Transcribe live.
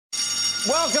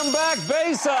Welcome back,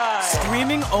 Bayside.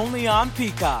 Streaming only on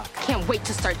Peacock. Can't wait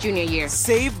to start junior year.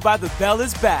 Saved by the Bell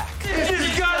is back.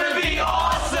 It's gonna be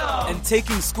awesome. And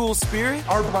taking school spirit.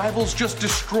 Our rivals just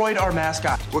destroyed our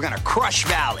mascot. We're gonna crush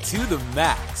Valley to the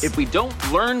max. If we don't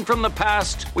learn from the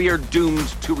past, we are doomed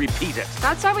to repeat it.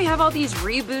 That's why we have all these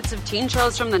reboots of teen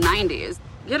shows from the 90s.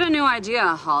 Get a new idea,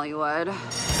 Hollywood.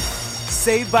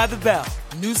 Saved by the Bell.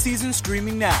 New season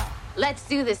streaming now. Let's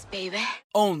do this, baby.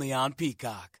 Only on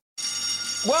Peacock.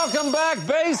 Welcome back,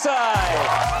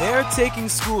 Bayside. They're taking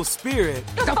school spirit.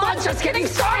 The fun's just getting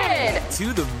started.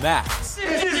 To the max.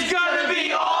 It's gonna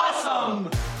be awesome.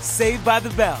 Saved by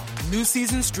the Bell. New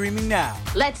season streaming now.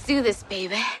 Let's do this,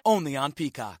 baby. Only on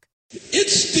Peacock.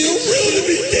 It's still real to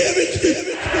me, damn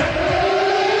it.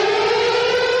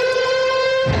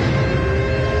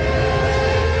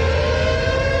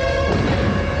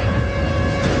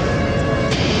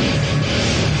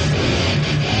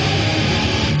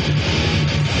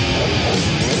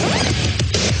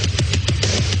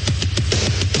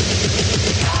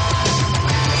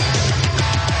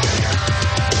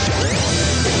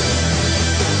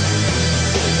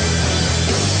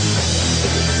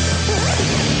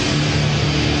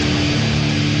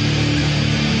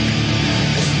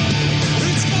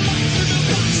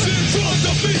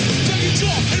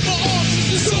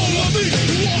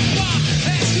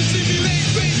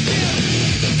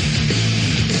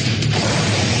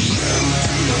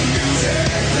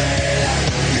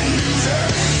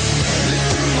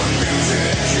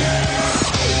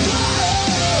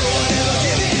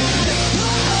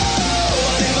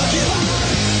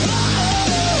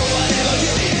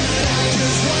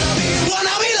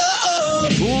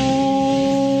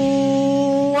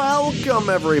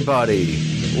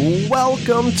 Everybody,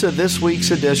 welcome to this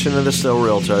week's edition of the Still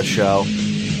Realtor Show,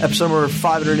 episode number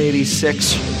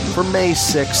 586 for May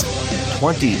 6th,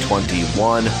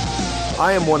 2021.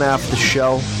 I am one half of the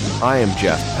show. I am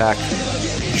Jeff Peck,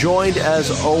 joined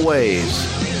as always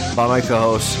by my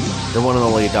co-host, the one and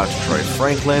only Dr. Troy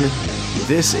Franklin.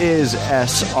 This is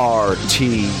SRTU.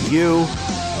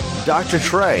 Dr.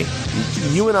 Trey,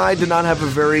 you and I did not have a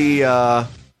very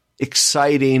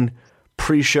exciting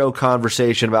pre-show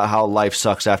conversation about how life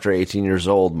sucks after 18 years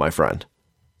old, my friend.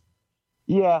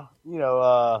 Yeah,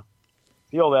 the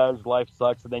old adage, life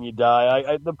sucks and then you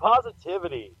die. The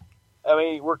positivity. I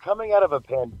mean, we're coming out of a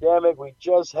pandemic. We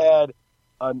just had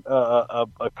a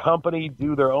company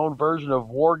do their own version of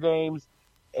War Games,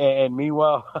 and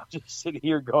meanwhile, I'm just sitting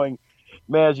here going,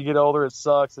 man, as you get older, it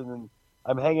sucks. And then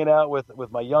I'm hanging out with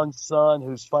my young son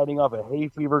who's fighting off a hay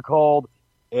fever cold.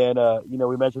 And,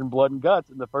 we mentioned blood and guts,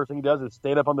 and the first thing he does is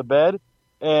stand up on the bed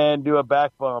and do a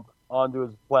back bump onto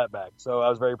his flat back. So I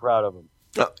was very proud of him.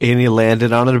 And he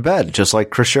landed on the bed, just like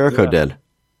Chris Jericho did.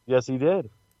 Yes, he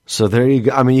did. So there you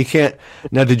go. I mean, you can't...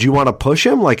 Now, did you want to push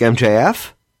him like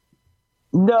MJF?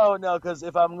 No, because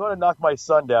if I'm going to knock my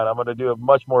son down, I'm going to do it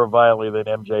much more violently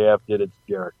than MJF did at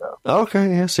Jericho.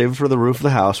 Okay, yeah, save it for the roof of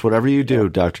the house. Whatever you do,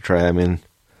 Dr. Trey. I mean,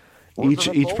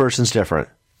 each person's different.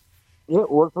 Yeah,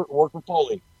 work for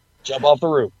Foley. Jump off the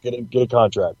roof. Get a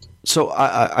contract. So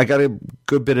I got a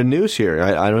good bit of news here.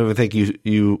 I don't even think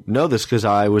you know this because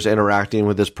I was interacting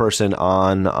with this person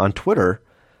on Twitter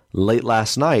late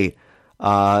last night.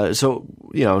 So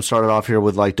started off here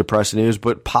with like depressing news,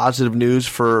 but positive news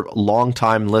for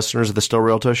longtime listeners of the Still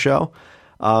Realtor Show.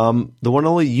 The one and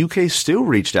only UK Stu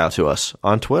reached out to us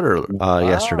on Twitter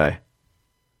yesterday.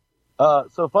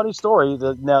 So funny story.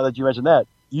 Now that you mentioned that.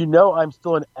 I'm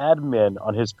still an admin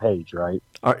on his page, right?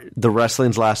 The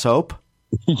Wrestling's Last Hope?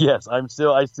 Yes, I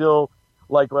still,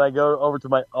 like, when I go over to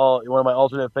one of my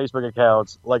alternate Facebook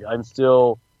accounts, like, I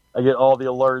get all the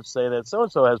alerts saying that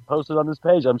so-and-so has posted on this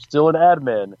page. I'm still an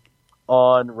admin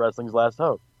on Wrestling's Last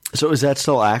Hope. So is that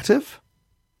still active?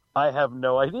 I have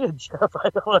no idea, Jeff.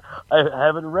 I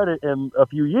haven't read it in a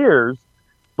few years,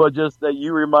 but just that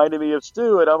you reminded me of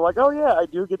Stu, and I'm like, oh, yeah, I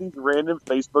do get these random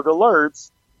Facebook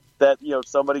alerts that,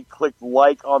 somebody clicked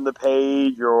like on the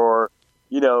page or,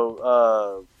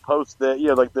 post that,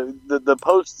 like the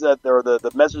posts that, or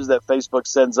the messages that Facebook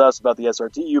sends us about the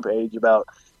SRTU page about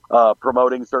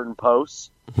promoting certain posts.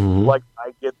 Mm-hmm. Like,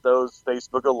 I get those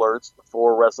Facebook alerts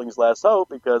for Wrestling's Last Hope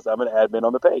because I'm an admin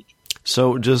on the page.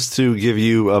 So just to give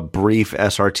you a brief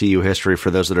SRTU history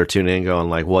for those that are tuning in going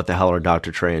like, what the hell are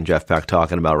Dr. Trey and Jeff Peck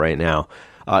talking about right now?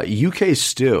 UK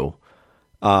Stu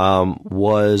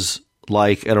was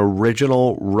like an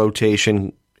original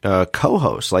rotation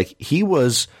co-host. Like he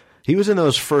was in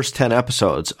those first 10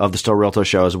 episodes of the Still Realtor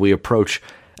Show as we approach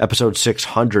episode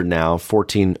 600 now,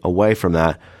 14 away from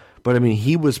that. But I mean,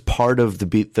 he was part of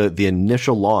the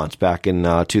initial launch back in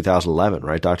 2011,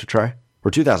 right, Dr. Trey?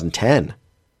 Or 2010?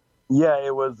 Yeah,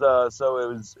 it was. So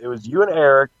it was you and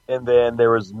Eric, and then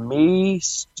there was me,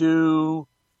 Stu,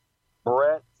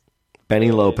 Brett,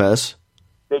 Benny Lopez,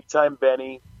 Big Time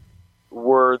Benny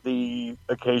were the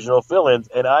occasional fill-ins,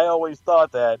 and I always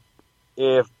thought that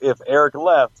if Eric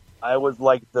left, I was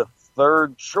like the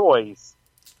third choice,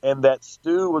 and that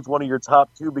Stu was one of your top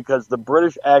two because the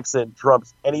British accent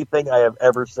trumps anything I have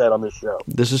ever said on this show.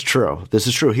 This is true.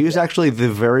 He was actually the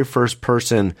very first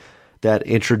person that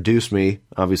introduced me,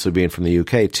 obviously being from the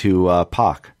UK, to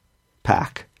Pac.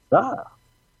 Ah,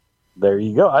 there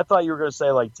you go. I thought you were going to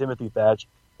say like Timothy Thatch.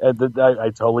 I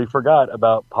totally forgot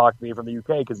about Pac being from the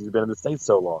UK because he's been in the States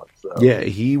so long. So. Yeah,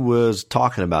 he was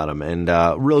talking about him, and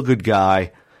real good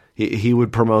guy. He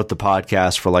would promote the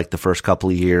podcast for like the first couple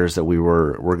of years that we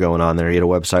were going on there. He had a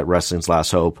website, Wrestling's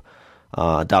Last Hope,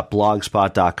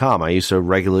 .blogspot.com. I used to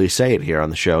regularly say it here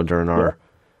on the show during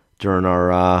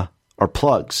our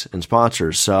plugs and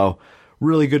sponsors. So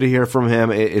really good to hear from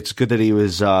him. It's good that he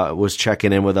was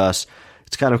checking in with us.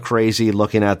 It's kind of crazy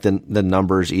looking at the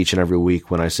numbers each and every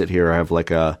week. When I sit here, I have like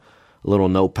a little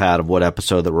notepad of what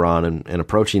episode that we're on, and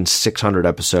approaching 600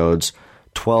 episodes,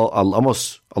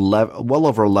 almost 11, well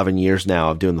over 11 years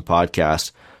now of doing the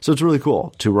podcast. So it's really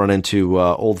cool to run into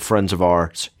old friends of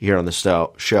ours here on the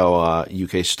show,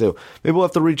 UK Stu. Maybe we'll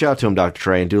have to reach out to him, Dr.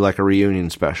 Trey, and do like a reunion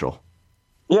special.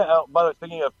 Yeah, by the way,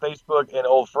 speaking of Facebook and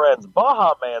old friends,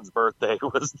 Baja Man's birthday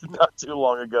was not too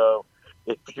long ago.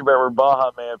 If you remember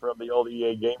Baja Man from the old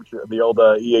EA game show, the old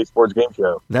EA Sports game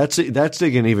show. That's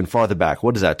digging even farther back.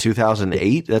 What is that,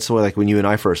 2008? That's like when you and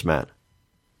I first met.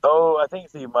 Oh, I think,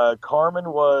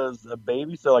 Carmen was a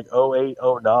baby, so like 08,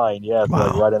 09. Yeah, so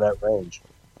like right in that range.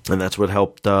 And that's what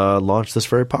helped launch this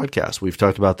very podcast. We've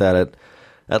talked about that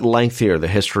at length here, the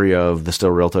history of the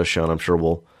Still Realtor Show, and I'm sure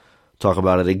we'll talk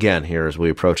about it again here as we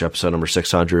approach episode number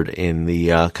 600 in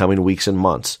the coming weeks and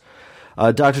months.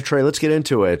 Dr. Trey, let's get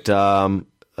into it.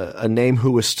 A name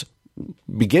who was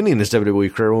beginning his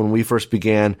WWE career when we first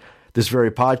began this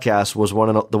very podcast was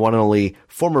the one and only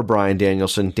former Bryan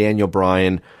Danielson, Daniel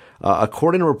Bryan.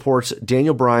 According to reports,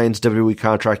 Daniel Bryan's WWE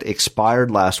contract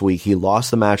expired last week. He lost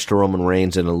the match to Roman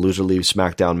Reigns in a loser leaves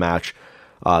SmackDown match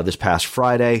this past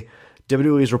Friday.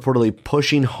 WWE is reportedly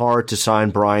pushing hard to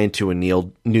sign Bryan to a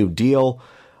new deal.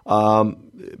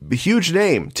 Huge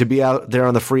name to be out there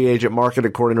on the free agent market,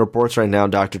 according to reports right now,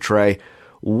 Dr. Trey.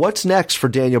 What's next for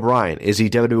Daniel Bryan? Is he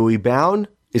WWE bound?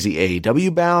 Is he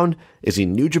AEW bound? Is he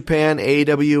New Japan,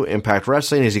 AEW, Impact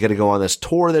Wrestling? Is he going to go on this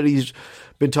tour that he's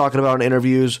been talking about in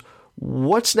interviews?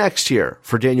 What's next here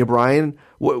for Daniel Bryan?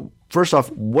 First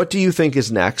off, what do you think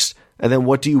is next? And then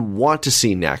what do you want to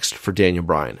see next for Daniel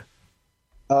Bryan?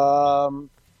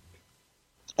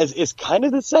 It's kind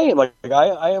of the same. Like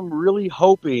I am really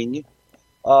hoping,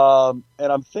 and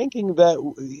I'm thinking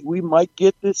that we might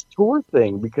get this tour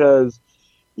thing because,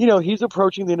 he's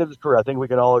approaching the end of his career. I think we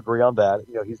can all agree on that.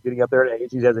 He's getting up there in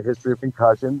age. He has a history of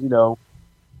concussions.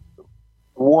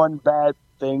 One bad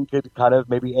thing could kind of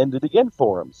maybe end it again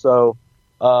for him. So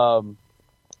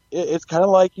it's kind of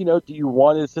like, do you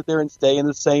want to sit there and stay in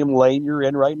the same lane you're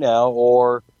in right now,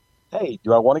 or hey,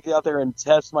 do I want to get out there and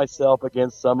test myself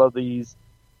against some of these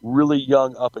really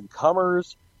young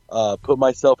up-and-comers, put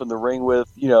myself in the ring with,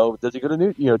 does he go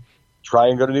to try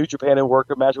and go to New Japan and work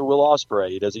a match with Will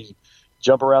Ospreay? Does he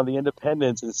jump around the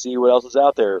independents and see what else is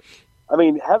out there? I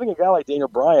mean, having a guy like Daniel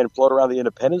Bryan float around the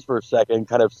independents for a second,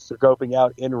 kind of scoping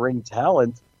out in-ring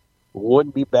talent,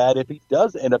 wouldn't be bad if he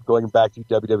does end up going back to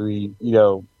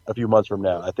WWE, a few months from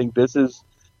now. I think this is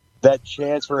that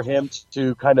chance for him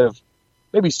to kind of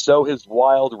maybe sow his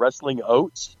wild wrestling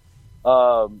oats,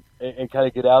 and kind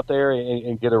of get out there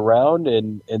and get around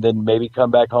and then maybe come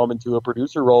back home into a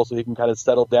producer role so he can kind of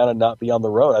settle down and not be on the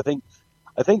road. I think,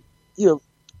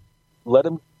 let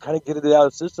him kind of get it out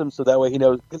of the system so that way he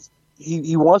knows, because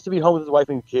he wants to be home with his wife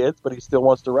and kids, but he still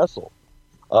wants to wrestle.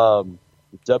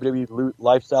 WWE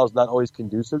lifestyle is not always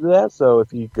conducive to that. So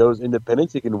if he goes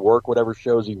independent, he can work whatever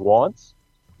shows he wants,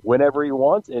 whenever he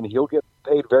wants, and he'll get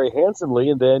paid very handsomely.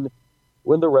 And then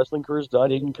when the wrestling career is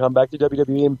done, he can come back to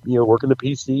WWE and work in the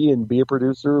PC and be a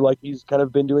producer like he's kind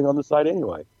of been doing on the side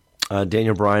anyway.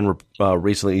 Daniel Bryan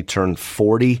recently turned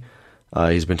 40.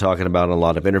 He's been talking about in a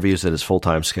lot of interviews that his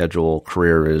full-time schedule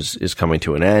career is coming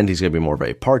to an end. He's going to be more of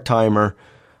a part-timer.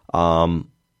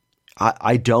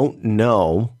 I don't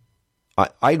know.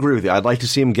 I agree with you. I'd like to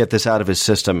see him get this out of his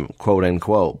system, quote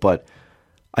unquote, but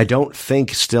I don't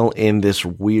think still in this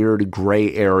weird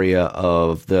gray area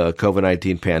of the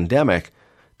COVID-19 pandemic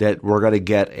that we're going to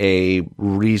get a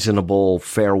reasonable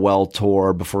farewell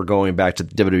tour before going back to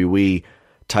the WWE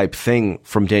type thing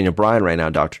from Daniel Bryan right now,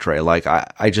 Dr. Trey. Like,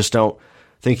 I just don't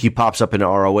think he pops up in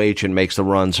ROH and makes the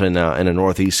runs in a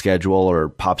Northeast schedule, or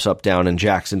pops up down in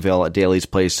Jacksonville at Daly's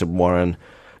Place to run,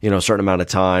 a certain amount of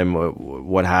time,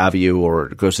 what have you, or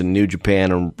goes to New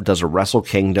Japan and does a Wrestle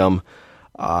Kingdom.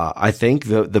 I think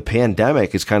the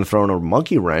pandemic is kind of throwing a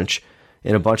monkey wrench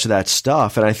in a bunch of that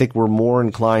stuff, and I think we're more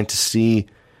inclined to see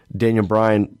Daniel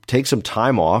Bryan take some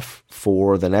time off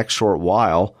for the next short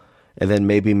while, and then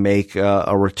maybe make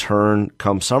a return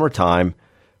come summertime.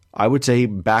 I would say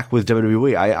back with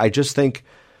WWE. I just think,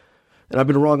 and I've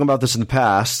been wrong about this in the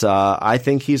past, I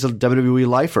think he's a WWE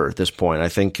lifer at this point. I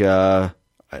think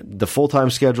the full-time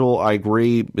schedule, I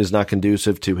agree, is not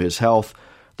conducive to his health.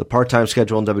 The part-time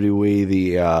schedule in WWE,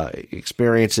 the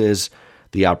experiences,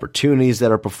 the opportunities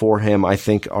that are before him, I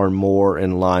think are more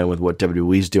in line with what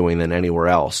WWE is doing than anywhere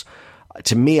else.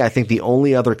 To me, I think the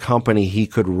only other company he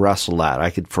could wrestle at, I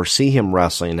could foresee him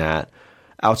wrestling at,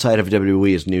 outside of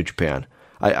WWE, is New Japan.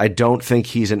 I don't think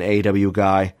he's an AEW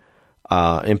guy.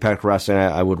 Impact Wrestling,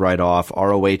 I would write off.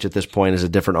 ROH at this point is a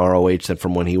different ROH than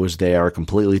from when he was there, a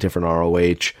completely different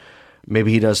ROH.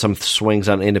 Maybe he does some swings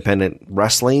on independent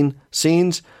wrestling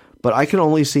scenes, but I can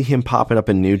only see him popping up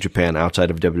in New Japan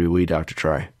outside of WWE, Dr.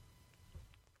 Trey.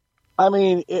 I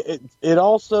mean, it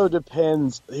also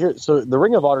depends here. So the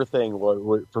Ring of Honor thing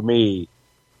would for me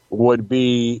would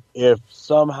be if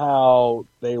somehow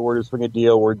they were to swing a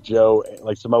deal where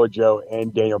Samoa Joe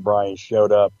and Daniel Bryan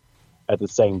showed up at the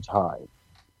same time,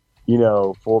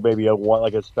 for maybe a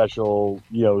special,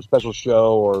 special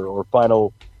show or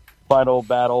final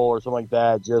battle or something like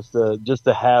that, just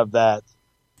to have that,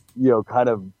 kind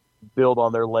of build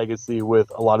on their legacy with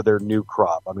a lot of their new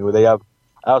crop. I mean, they have,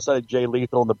 outside of Jay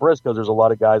Lethal and the Briscoes, there's a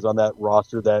lot of guys on that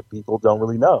roster that people don't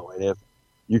really know. And if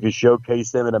you could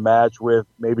showcase them in a match with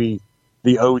maybe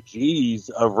the OGs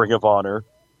of Ring of Honor,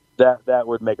 that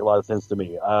would make a lot of sense to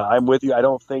me. I'm with you. I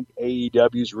don't think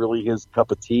AEW is really his cup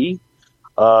of tea.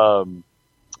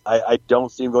 I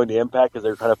don't see him going to Impact because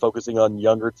they're kind of focusing on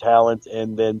younger talent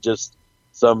and then just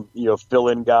some,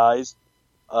 fill-in guys.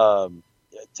 To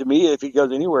me, if he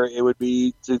goes anywhere, it would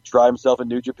be to try himself in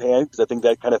New Japan, because I think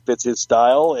that kind of fits his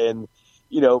style, and,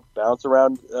 bounce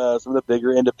around some of the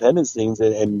bigger independent scenes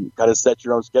and kind of set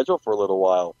your own schedule for a little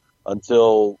while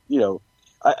until,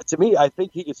 to me, I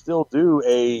think he could still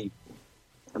take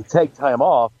time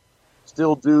off,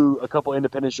 still do a couple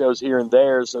independent shows here and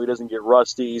there so he doesn't get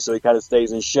rusty, so he kind of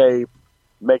stays in shape,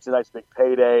 makes a nice big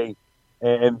payday,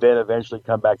 and then eventually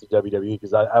come back to WWE,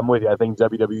 because I'm with you. I think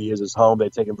WWE is his home.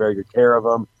 They've taken very good care of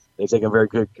him. They've taken very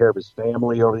good care of his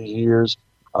family over these years.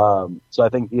 So I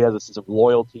think he has a sense of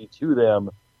loyalty to them,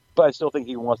 but I still think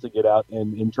he wants to get out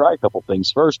and try a couple things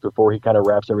first before he kind of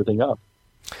wraps everything up.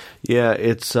 Yeah,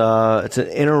 it's an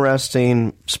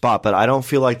interesting spot, but I don't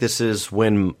feel like this is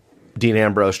when Dean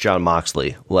Ambrose, Jon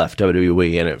Moxley left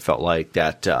WWE, and it felt like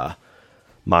that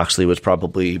Moxley was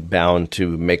probably bound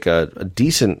to make a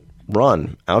decent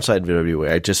run outside of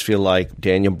WWE. I just feel like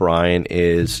Daniel Bryan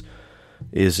is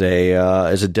a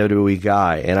WWE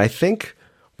guy, and I think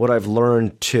what I've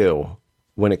learned too,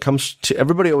 when it comes to,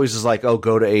 everybody always is like, oh,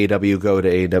 go to AEW, go to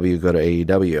AEW, go to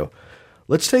AEW.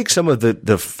 Let's take some of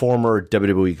the former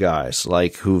WWE guys,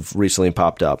 like who've recently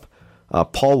popped up.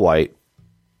 Paul White,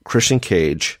 Christian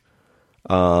Cage,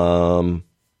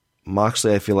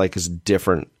 Moxley, I feel like is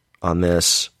different on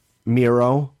this.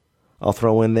 Miro, I'll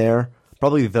throw in there.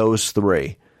 Probably those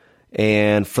three.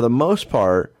 And for the most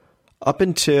part, up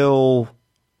until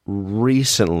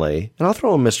recently, and I'll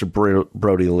throw in Mr.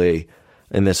 Brody Lee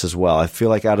in this as well. I feel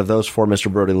like out of those four,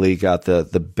 Mr. Brody Lee got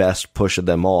the best push of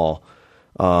them all.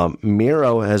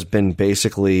 Miro has been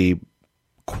basically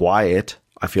quiet,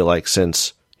 I feel like,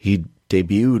 since he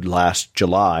debuted last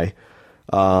July.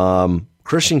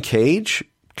 Christian Cage,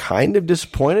 kind of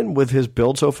disappointed with his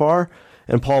build so far.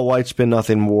 And Paul White's been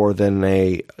nothing more than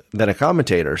a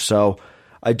commentator. So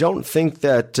I don't think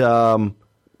that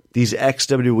these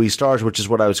ex-WWE stars, which is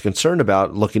what I was concerned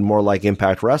about, looking more like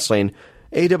Impact Wrestling,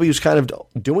 AEW is kind of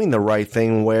doing the right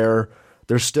thing where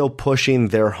they're still pushing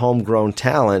their homegrown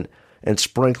talent and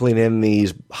sprinkling in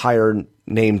these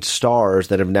higher-named stars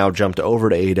that have now jumped over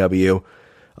to AEW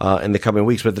in the coming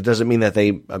weeks. But that doesn't mean that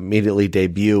they immediately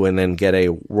debut and then get a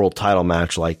world title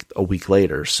match like a week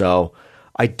later. So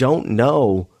I don't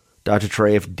know, Dr.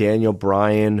 Trey, if Daniel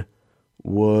Bryan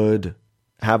would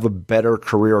have a better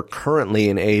career currently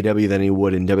in AEW than he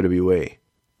would in WWE,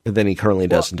 than he currently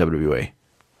does in WWE.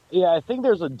 Yeah, I think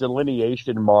there's a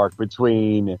delineation mark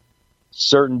between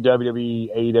certain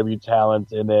WWE, AEW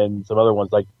talent and then some other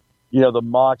ones like, the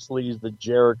Moxleys, the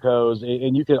Jerichos,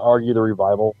 and you can argue the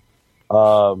Revival,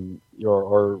 or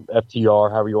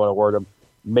FTR, however you want to word them.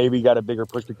 maybe got a bigger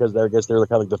push because I guess they're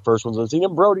kind of like the first ones on the scene.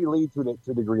 And Brody Lee to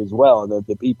a degree as well. And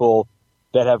the people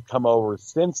that have come over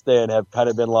since then have kind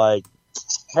of been like,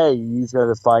 hey, you just got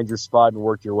to find your spot and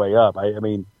work your way up. I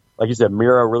mean, like you said,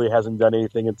 Miro really hasn't done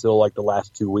anything until like the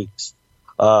last 2 weeks.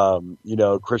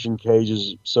 Christian Cage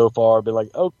has so far been like,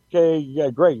 okay,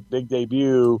 yeah, great, big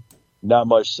debut, not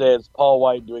much sense. Paul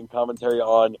White doing commentary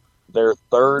on their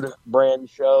third brand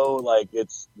show, like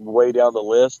it's way down the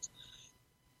list.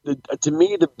 To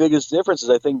me, the biggest difference is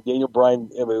I think Daniel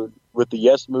Bryan, with the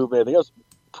Yes Movement and everything else,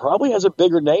 probably has a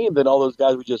bigger name than all those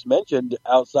guys we just mentioned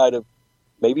outside of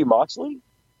maybe Moxley.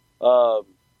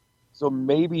 So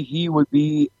maybe he would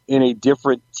be in a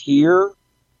different tier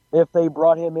if they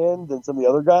brought him in than some of the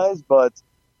other guys. But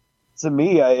to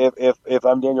me, if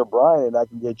I'm Daniel Bryan and I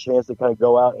can get a chance to kind of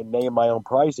go out and name my own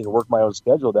pricing and work my own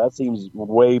schedule, that seems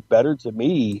way better to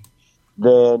me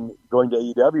than going to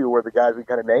AEW, where the guys we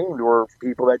kind of named were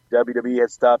people that WWE had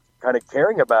stopped kind of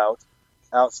caring about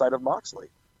outside of Moxley.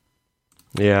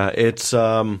 Yeah, it's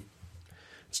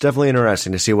definitely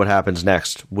interesting to see what happens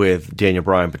next with Daniel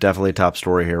Bryan, but definitely top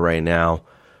story here right now.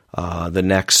 The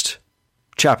next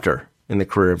chapter in the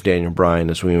career of Daniel Bryan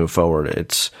as we move forward.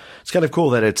 It's kind of cool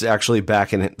that it's actually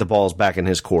the ball's back in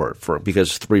his court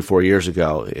because 3-4 years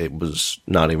ago it was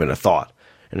not even a thought.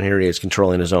 And here he is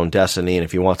controlling his own destiny. And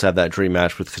if he wants to have that dream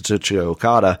match with Kazuchika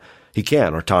Okada, he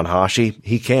can. Or Tanahashi,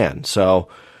 he can. So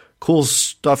cool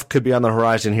stuff could be on the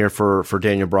horizon here for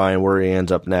Daniel Bryan. Where he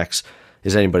ends up next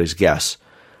is anybody's guess.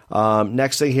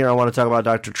 Next thing here I want to talk about,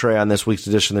 Dr. Trey, on this week's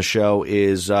edition of the show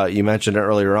is, you mentioned it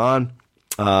earlier on,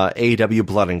 AEW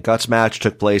Blood and Guts match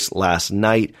took place last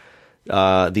night. The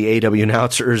AEW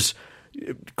announcers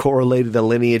correlated the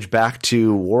lineage back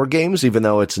to War Games, even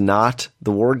though it's not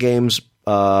the War Games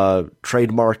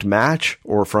trademarked match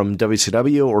or from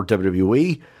WCW or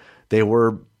WWE.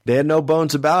 They had no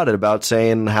bones about it, about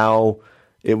saying how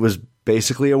it was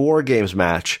basically a War Games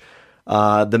match.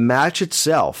 The match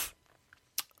itself,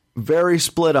 very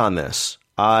split on this.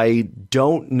 I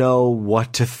don't know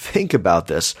what to think about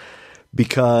this,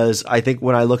 because I think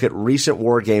when I look at recent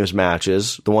War Games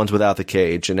matches, the ones without the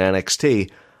cage in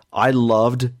NXT, I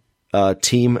loved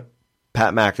Team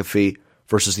Pat McAfee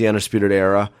versus the Undisputed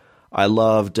Era. I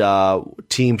loved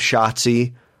Team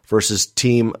Shotzi versus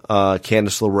Team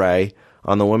Candice LeRae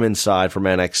on the women's side from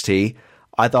NXT.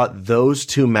 I thought those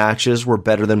two matches were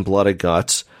better than Blood and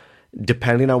Guts.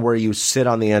 Depending on where you sit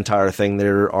on the entire thing,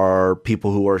 there are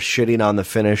people who are shitting on the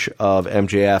finish of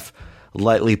MJF,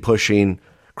 lightly pushing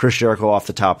Chris Jericho off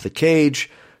the top of the cage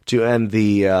to end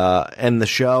the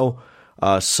show.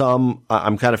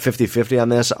 I'm kind of 50-50 on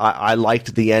this. I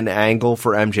liked the end angle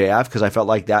for MJF because I felt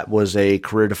like that was a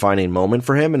career-defining moment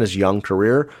for him in his young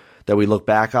career that we look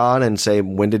back on and say,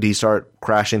 when did he start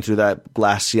crashing through that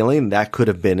glass ceiling? That could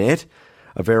have been it.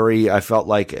 I felt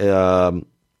like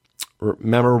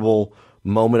memorable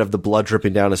moment of the blood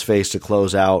dripping down his face to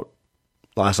close out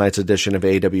last night's edition of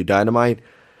AEW Dynamite.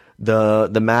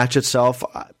 The match itself,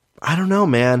 I don't know,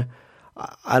 man.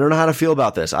 I don't know how to feel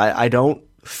about this. I don't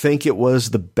think it was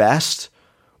the best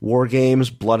War Games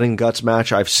Blood and Guts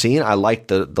match I've seen. I like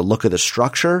the look of the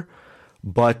structure,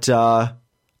 but I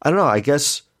don't know. I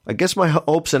guess my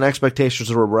hopes and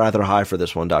expectations were rather high for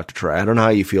this one, Dr. Trey. I don't know how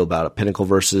you feel about it. Pinnacle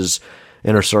versus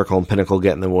Inner Circle, and Pinnacle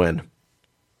getting the win.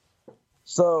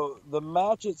 So the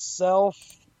match itself,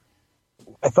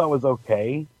 I thought was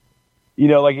okay.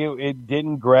 It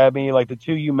didn't grab me. Like the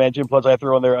two you mentioned, plus I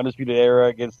threw on their Undisputed Era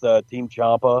against Team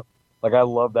Ciampa. Like I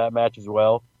love that match as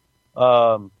well.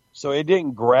 So it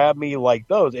didn't grab me like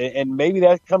those. And maybe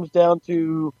that comes down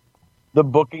to the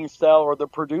booking style or the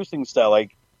producing style.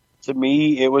 Like to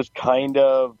me, it was kind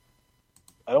of,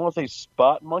 I don't want to say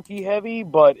spot monkey heavy,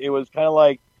 but it was kind of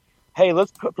like, hey,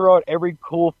 let's throw out every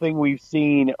cool thing we've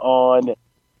seen on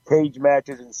cage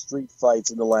matches and street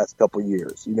fights in the last couple of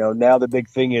years. Now the big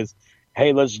thing is,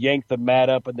 hey, let's yank the mat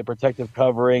up and the protective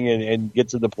covering and get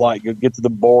to the get to the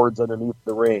boards underneath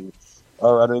the ring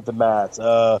or underneath the mats.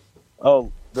 The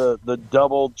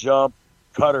double jump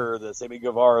cutter that Sammy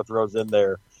Guevara throws in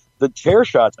there. The chair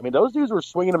shots. I mean, those dudes were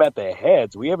swinging them at the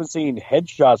heads. We haven't seen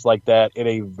headshots like that in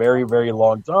a very, very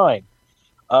long time.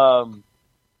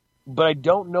 But I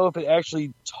don't know if it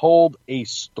actually told a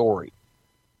story,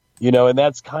 and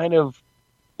that's kind of,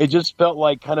 it just felt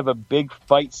like kind of a big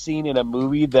fight scene in a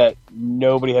movie that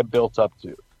nobody had built up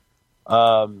to.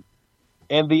 And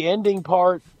the ending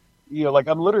part, like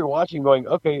I'm literally watching going,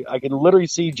 okay, I can literally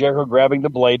see Jericho grabbing the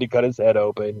blade to cut his head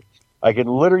open. I can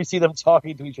literally see them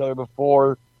talking to each other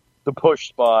before the push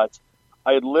spot.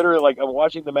 I literally, I'm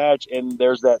watching the match and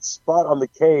there's that spot on the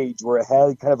cage where it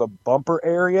had kind of a bumper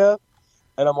area.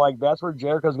 And I'm like, that's where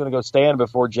Jericho's going to go stand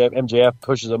before MJF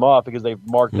pushes him off because they've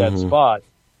marked that spot.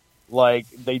 Like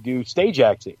they do stage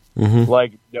acting,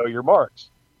 like know your marks.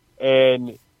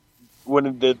 And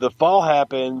when the fall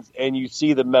happens and you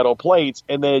see the metal plates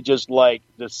and then it just like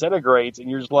disintegrates and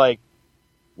you're just like,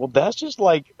 well, that's just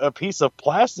like a piece of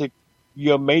plastic,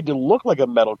 made to look like a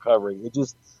metal covering.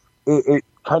 It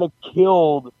kind of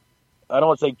killed, I don't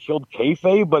want to say killed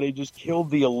kayfabe, but it just killed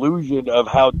the illusion of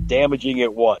how damaging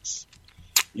it was.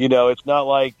 It's not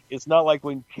like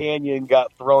when Canyon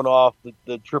got thrown off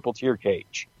the triple tier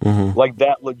cage. Like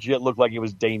that legit looked like it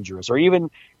was dangerous. Or even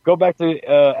go back to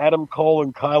Adam Cole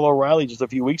and Kyle O'Reilly just a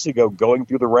few weeks ago going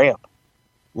through the ramp.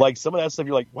 Like some of that stuff,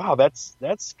 you're like, wow, that's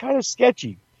kind of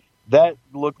sketchy. That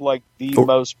looked like the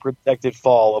most protected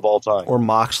fall of all time. Or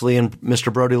Moxley and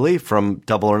Mr. Brody Lee from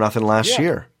Double or Nothing last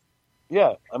year.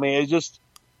 Yeah, I mean, it's just,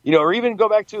 or even go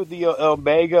back to the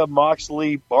Omega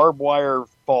Moxley barbed wire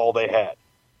fall they had.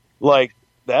 Like,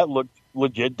 that looked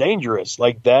legit dangerous.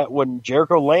 Like that when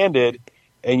Jericho landed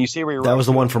and you see where that was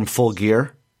the one from Full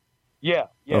Gear? Yeah.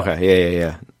 Okay,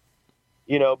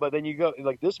 yeah. But then you go,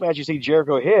 like this match, you see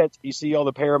Jericho hit, you see all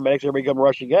the paramedics, everybody come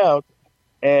rushing out,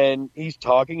 and he's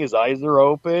talking, his eyes are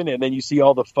open, and then you see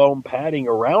all the foam padding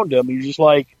around him. You're just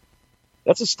like,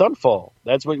 that's a stunt fall.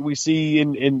 That's what we see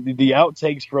in the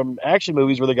outtakes from action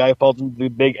movies where the guy falls into the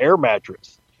big air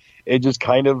mattress. It just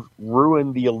kind of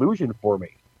ruined the illusion for me.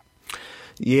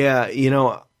 Yeah,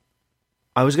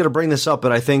 I was going to bring this up,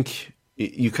 but I think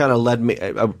you kind of led me.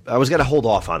 I was going to hold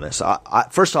off on this.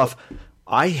 First off,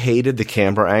 I hated the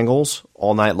camera angles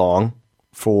all night long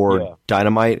for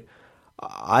Dynamite.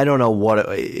 I don't know what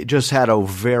it just had a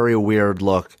very weird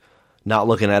look, not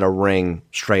looking at a ring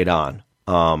straight on.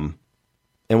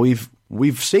 And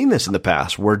we've seen this in the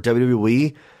past where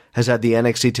WWE has had the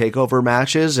NXT TakeOver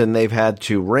matches and they've had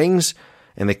two rings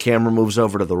and the camera moves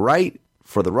over to the right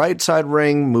for the right side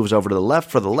ring, moves over to the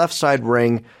left for the left side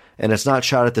ring, and it's not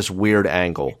shot at this weird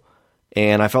angle.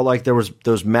 And I felt like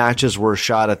those matches were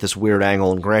shot at this weird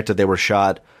angle, and granted they were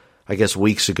shot, I guess,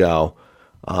 weeks ago.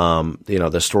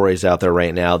 The story's out there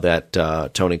right now that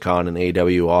Tony Khan and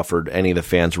AEW offered any of the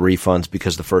fans refunds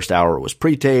because the first hour was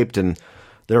pre-taped and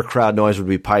their crowd noise would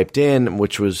be piped in,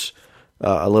 which was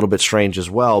a little bit strange as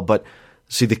well. But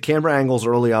see, the camera angles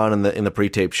early on in the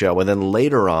pre-tape show, and then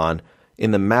later on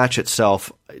in the match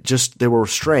itself, just they were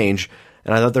strange.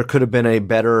 And I thought there could have been a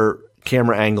better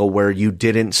camera angle where you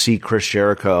didn't see Chris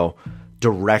Jericho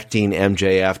directing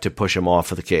MJF to push him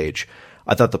off of the cage.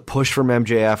 I thought the push from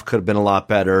MJF could have been a lot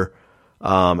better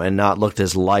and not looked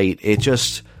as light. It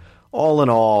just, all in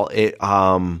all, it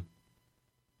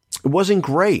wasn't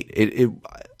great.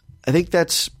 I think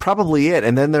that's probably it.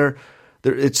 And then there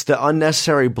it's the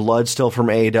unnecessary blood still from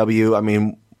AEW. I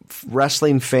mean,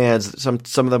 wrestling fans, some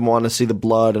of them want to see the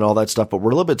blood and all that stuff, but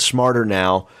we're a little bit smarter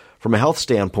now from a health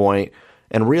standpoint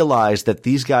and realize that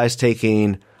these guys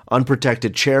taking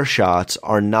unprotected chair shots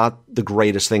are not the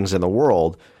greatest things in the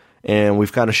world. And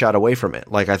we've kind of shied away from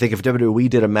it. Like, I think if WWE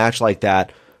did a match like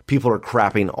that, people are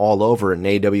crapping all over it, and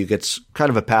AEW gets kind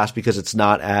of a pass because it's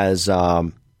not as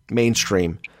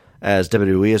mainstream as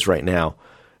WWE is right now.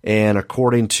 And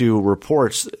according to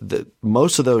reports,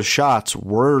 most of those shots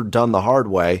were done the hard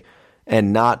way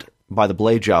and not by the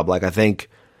blade job. Like, I think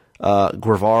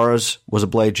Guevara's was a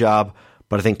blade job,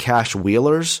 but I think Cash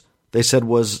Wheeler's, they said,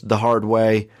 was the hard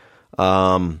way.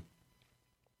 I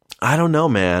don't know,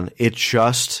 man. It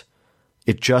just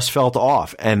felt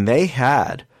off. And they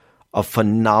had a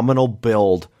phenomenal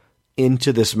build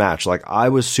into this match. Like, I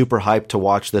was super hyped to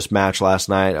watch this match last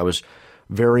night. I was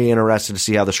very interested to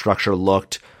see how the structure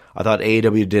looked. I thought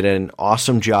AEW did an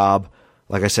awesome job,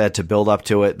 like I said, to build up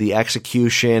to it. The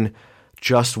execution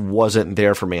just wasn't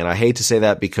there for me. And I hate to say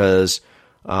that because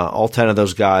all 10 of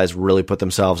those guys really put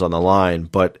themselves on the line.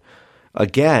 But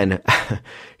again,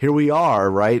 here we are,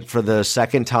 right? For the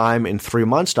second time in 3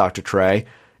 months, Dr. Trey,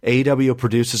 AEW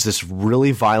produces this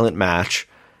really violent match,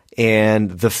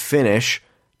 and the finish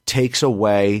takes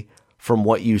away from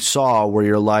what you saw, where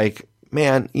you're like,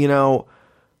 man,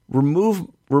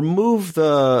 remove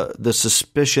the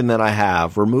suspicion that I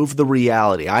have, remove the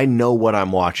reality. I know what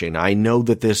I'm watching. I know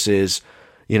that this is,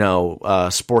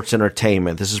 sports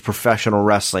entertainment. This is professional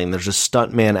wrestling. There's a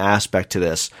stuntman aspect to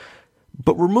this.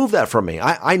 But remove that from me.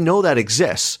 I know that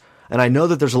exists, and I know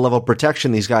that there's a level of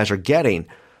protection these guys are getting,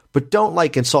 but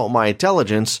don't insult my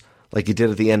intelligence like you did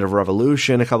at the end of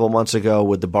Revolution a couple months ago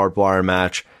with the barbed wire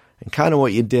match, and kind of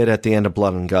what you did at the end of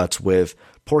Blood and Guts with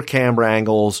poor camera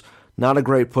angles, not a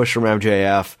great push from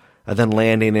MJF, and then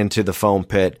landing into the foam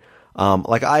pit.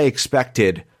 Like I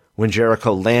expected when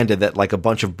Jericho landed that a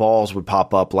bunch of balls would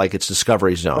pop up like it's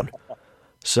Discovery Zone.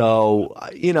 So,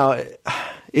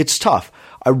 it's tough.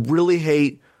 I really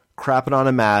hate crapping on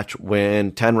a match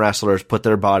when 10 wrestlers put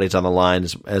their bodies on the line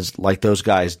as like those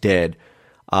guys did.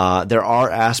 There are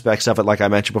aspects of it, like I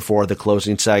mentioned before, the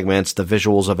closing segments, the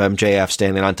visuals of MJF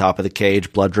standing on top of the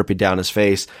cage, blood dripping down his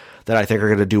face, that I think are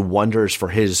going to do wonders for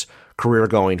his career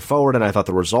going forward. And I thought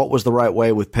the result was the right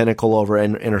way with Pinnacle over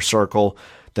Inner Circle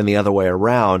than the other way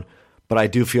around. But I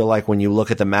do feel like when you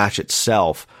look at the match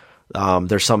itself,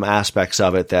 there's some aspects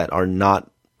of it that are not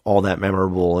all that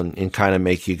memorable and kind of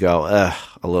make you go,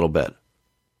 a little bit.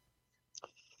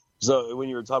 So when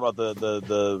you were talking about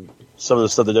the some of the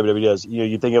stuff that WWE does,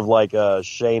 you think of like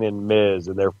Shane and Miz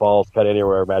and their Falls Count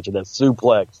Anywhere match and that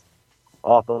suplex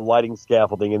off the lighting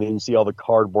scaffolding, and then you see all the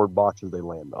cardboard boxes they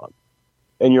land on,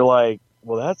 and you're like,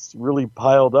 well, that's really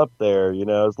piled up there.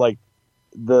 It's like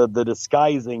the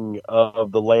disguising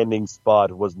of the landing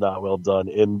spot was not well done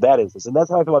in that instance, and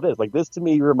that's how I feel about this. Like, this to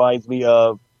me reminds me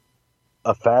of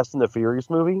a Fast and the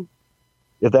Furious movie.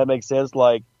 If that makes sense,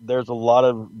 like there's a lot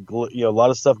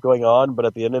of stuff going on, but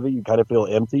at the end of it, you kind of feel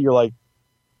empty. You're like,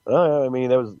 oh, I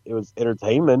mean, it was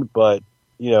entertainment, but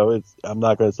I'm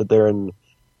not going to sit there and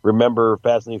remember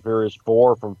Fast and the Furious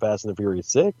 4 from Fast and the Furious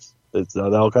 6. It's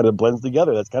that all kind of blends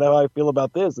together. That's kind of how I feel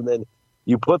about this. And then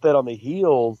you put that on the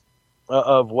heels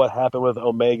of what happened with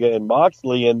Omega and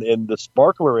Moxley and the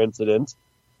Sparkler incident.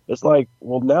 It's like,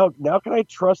 well, now can I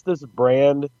trust this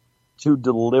brand to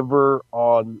deliver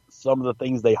on some of the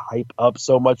things they hype up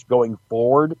so much going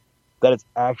forward that it's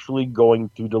actually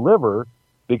going to deliver?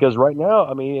 Because right now,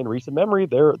 I mean, in recent memory,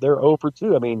 they're 0 for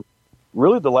 2. I mean,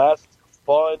 really the last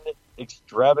fun,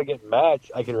 extravagant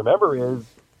match I can remember is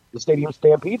the Stadium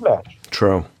Stampede match.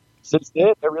 True. Since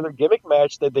then, every other gimmick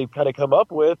match that they've kind of come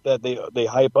up with that they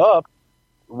hype up,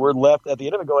 we're left at the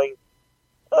end of it going,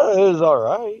 it was all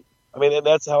right. I mean, and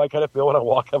that's how I kind of feel when I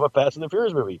walk up a Fast and the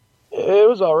Furious movie. It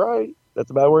was all right.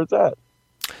 That's about where it's at.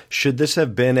 Should this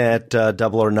have been at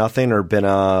Double or Nothing or been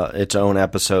its own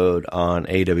episode on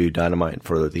AW Dynamite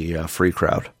for the free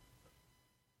crowd?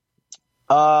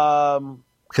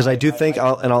 Because I do think,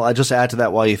 I'll just add to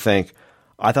that while you think,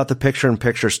 I thought the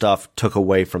picture-in-picture stuff took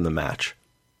away from the match.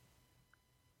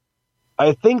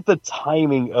 I think the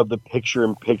timing of the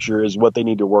picture-in-picture is what they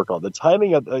need to work on. The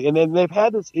timing of, and then they've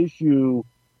had this issue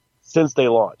since they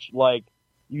launched. Like,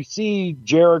 you see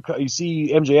Jericho, you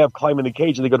see MJF climbing the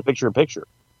cage and they go to picture-in-picture.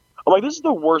 I'm like, this is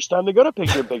the worst time to go to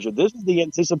picture-in-picture. This is the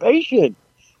anticipation.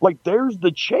 Like, there's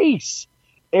the chase.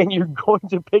 And you're going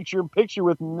to picture-in-picture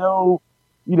with no,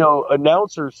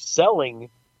 announcer selling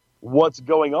what's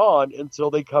going on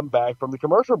until they come back from the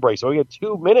commercial break. So we get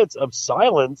 2 minutes of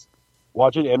silence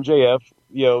watching MJF,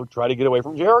 try to get away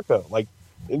from Jericho. Like,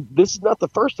 this is not the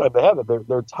first time they have it.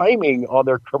 Their timing on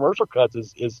their commercial cuts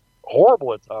is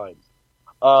horrible at times.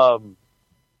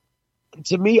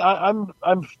 To me,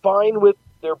 I'm fine with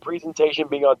their presentation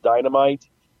being on Dynamite.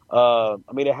 I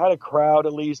mean, it had a crowd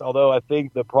at least, although I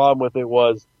think the problem with it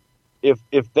was if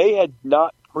they had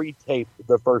not pre-taped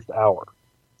the first hour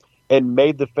and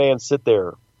made the fans sit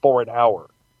there for an hour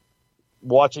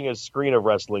watching a screen of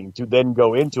wrestling to then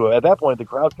go into it, at that point the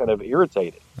crowd's kind of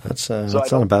irritated. That's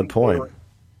not a bad point.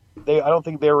 I don't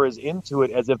think they were as into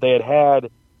it as if they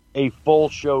had a full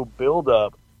show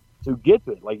build-up to get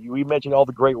to it. Like we mentioned all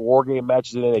the great War Game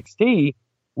matches in NXT.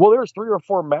 Well, there's 3 or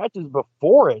 4 matches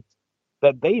before it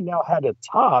that they now had to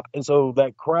top, and so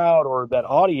that crowd or that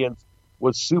audience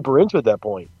was super into it at that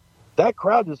point. That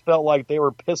crowd just felt like they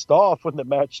were pissed off when the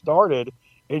match started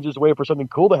and just waited for something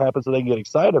cool to happen so they can get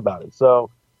excited about it. So,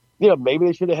 maybe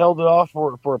they should have held it off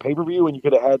for a pay-per-view and you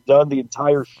could have had done the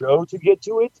entire show to get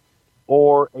to it,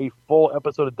 or a full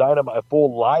episode of Dynamite, a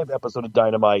full live episode of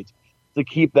Dynamite to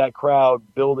keep that crowd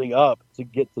building up to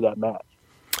get to that match.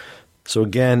 So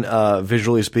again,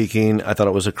 visually speaking, I thought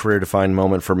it was a career-defining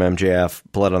moment from MJF,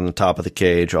 blood on the top of the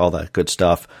cage, all that good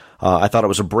stuff. I thought it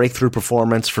was a breakthrough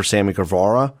performance for Sammy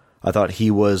Guevara. I thought he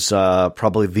was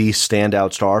probably the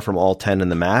standout star from all 10 in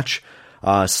the match.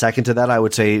 Second to that, I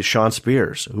would say Shawn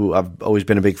Spears, who I've always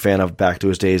been a big fan of back to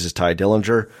his days as Ty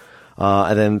Dillinger.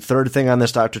 And then third thing on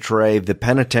this, Dr. Trey, the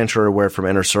penitentiary wear from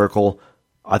Inner Circle,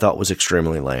 I thought was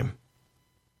extremely lame.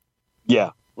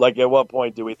 Yeah. Like, at what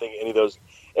point do we think any of those...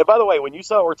 And by the way, when you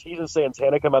saw Ortiz and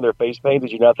Santana come on their face paint,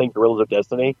 did you not think Gorillas of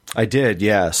Destiny? I did,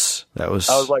 yes. I was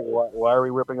like, why are we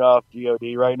ripping off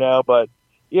GOD right now? But,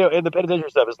 in the penitentiary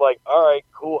stuff, it's like, all right,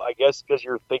 cool, I guess because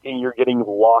you're thinking you're getting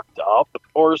locked up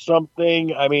or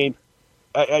something. I mean,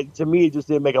 to me, it just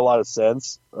didn't make a lot of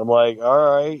sense. I'm like,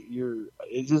 all right,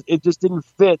 it just didn't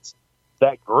fit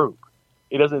that group.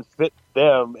 It doesn't fit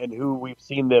them and who we've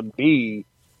seen them be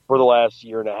for the last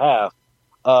year and a half.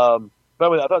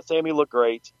 But I thought Sammy looked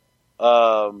great.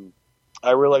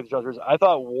 I really like the John Cena. I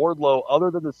thought Wardlow, other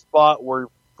than the spot where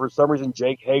for some reason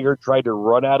Jake Hager tried to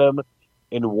run at him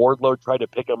and Wardlow tried to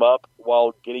pick him up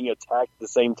while getting attacked at the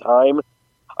same time,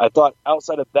 I thought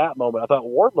outside of that moment, I thought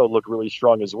Wardlow looked really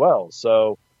strong as well.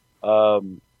 So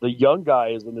the young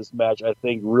guys in this match, I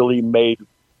think, really made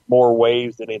more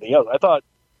waves than anything else. I thought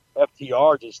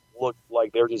FTR just looked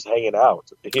like they were just hanging out.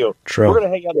 True. We're going to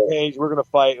hang out in the cage, we're going to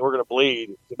fight, we're going to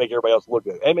bleed to make everybody else look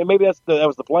good. I mean, maybe that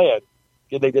was the plan.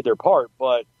 They did their part,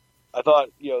 but I thought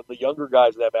the younger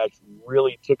guys in that match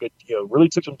really took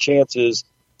some chances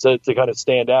to kind of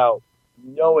stand out,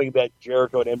 knowing that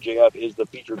Jericho and MJF is the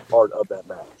featured part of that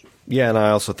match. Yeah, and I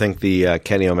also think the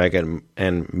Kenny Omega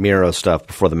and Miro stuff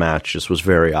before the match just was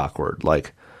very awkward.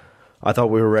 Like, I thought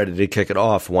we were ready to kick it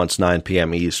off once 9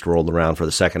 p.m. East rolled around for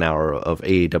the second hour of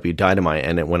AEW Dynamite,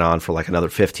 and it went on for like another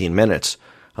 15 minutes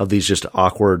of these just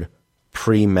awkward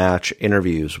pre-match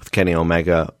interviews with Kenny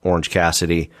Omega, Orange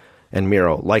Cassidy, and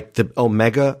Miro. Like, the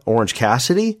Omega Orange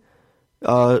Cassidy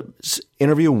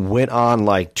interview went on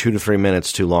like 2 to 3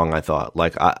 minutes too long, I thought.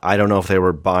 Like, I don't know if they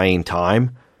were buying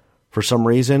time for some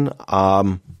reason,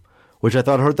 which I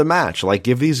thought hurt the match. Like,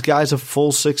 give these guys a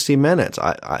full 60 minutes.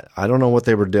 I don't know what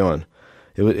they were doing.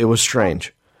 It was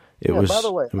strange. It was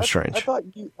strange.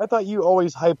 I thought you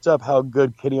always hyped up how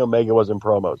good Kenny Omega was in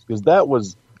promos, because that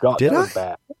was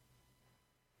bad.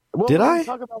 Well, Did I? You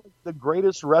talk about the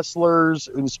greatest wrestlers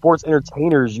and sports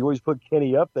entertainers, you always put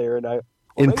Kenny up there. And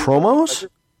promos?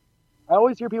 I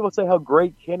always hear people say how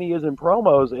great Kenny is in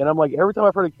promos, and I'm like, every time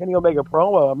I've heard a Kenny Omega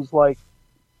promo, I'm just like,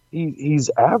 he's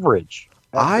average.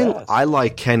 I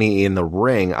like Kenny in the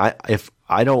ring. I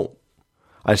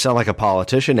sound like a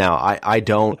politician now. I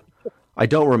don't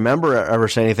remember ever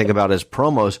saying anything about his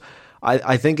promos.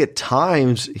 I think at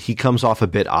times he comes off a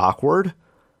bit awkward.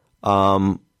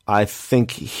 I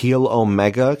think heel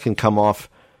Omega can come off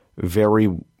very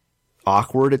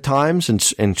awkward at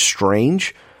times and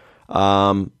strange.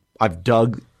 I've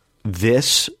dug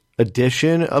this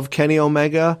edition of Kenny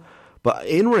Omega, but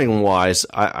in-ring wise,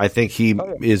 I think he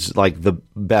is like the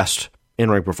best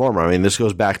in-ring performer. I mean, this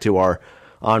goes back to our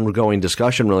ongoing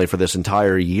discussion really for this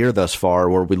entire year thus far,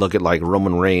 where we look at like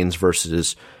Roman Reigns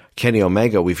versus Kenny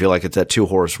Omega. We feel like it's that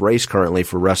 2-horse race currently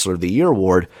for Wrestler of the Year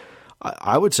award.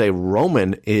 I would say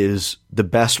Roman is the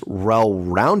best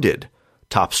well-rounded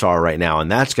top star right now,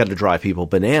 and that's got to drive people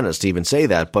bananas to even say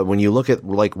that. But when you look at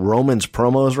like Roman's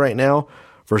promos right now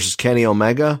versus Kenny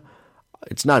Omega,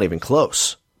 it's not even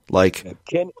close. Like,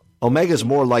 Omega's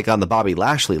more like on the Bobby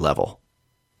Lashley level.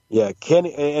 Yeah,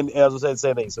 Kenny, and I was going to say the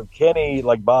same thing. So Kenny,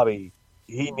 like Bobby,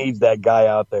 he needs that guy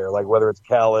out there, like whether it's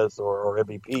Callis or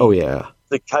MVP. Oh, yeah.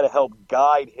 To kind of help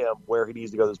guide him where he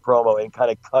needs to go this promo and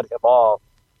kind of cut him off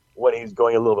when he's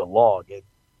going a little bit long.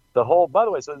 By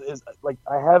the way, so is like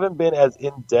I haven't been as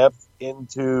in depth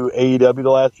into AEW the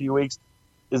last few weeks.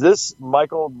 Is this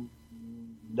Michael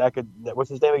what's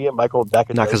his name again? Michael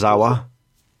Nakazawa.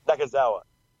 Nakazawa.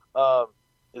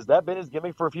 Has that been his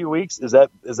gimmick for a few weeks? Is that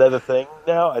a thing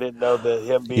now? I didn't know that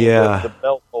him being the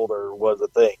belt holder was a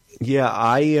thing. Yeah,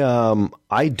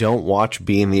 I don't watch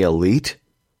Being the Elite,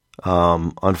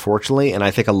 unfortunately, and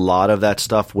I think a lot of that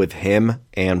stuff with him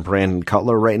and Brandon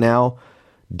Cutler right now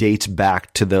dates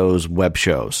back to those web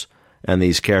shows and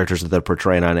these characters that they're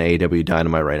portraying on AEW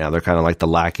Dynamite right now. They're kind of like the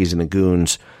lackeys and the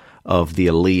goons of the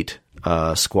Elite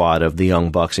squad of the Young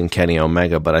Bucks and Kenny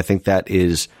Omega, but I think that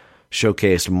is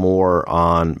showcased more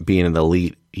on Being an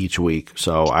Elite each week.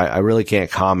 So I really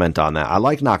can't comment on that. I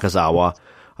like Nakazawa.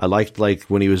 I liked like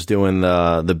when he was doing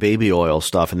the baby oil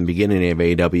stuff in the beginning of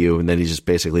AEW, and then he just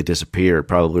basically disappeared,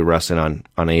 probably wrestling on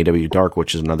AEW Dark,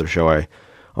 which is another show I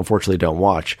unfortunately don't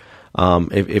watch.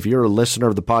 If you're a listener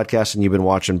of the podcast and you've been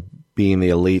watching Being the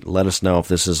Elite, let us know if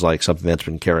this is like something that's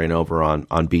been carrying over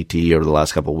on BT over the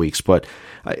last couple of weeks. But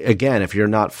again, if you're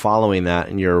not following that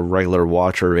and you're a regular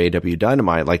watcher of AEW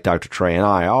Dynamite, like Dr. Trey and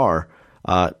I are,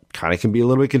 kind of can be a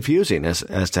little bit confusing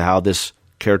as to how this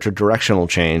character directional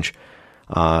change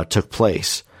took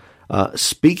place.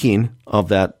 Speaking of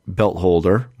that belt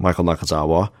holder, Michael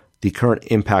Nakazawa, the current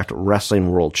Impact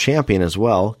Wrestling World Champion as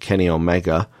well, Kenny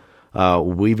Omega,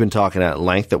 we've been talking at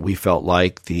length that we felt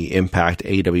like the Impact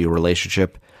AEW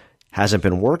relationship hasn't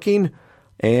been working,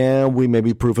 and we may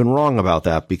be proven wrong about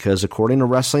that because according to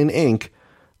Wrestling Inc.,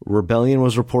 Rebellion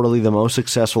was reportedly the most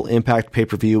successful Impact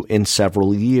pay-per-view in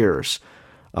several years.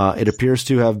 It appears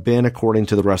to have been, according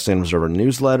to the Wrestling Observer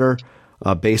newsletter,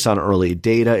 based on early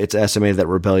data, it's estimated that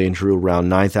Rebellion drew around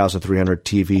 9,300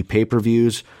 TV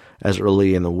pay-per-views as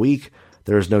early in the week.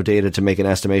 There is no data to make an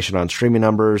estimation on streaming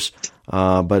numbers,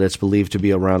 but it's believed to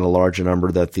be around a larger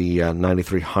number that the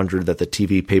 9,300 that the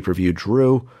TV pay-per-view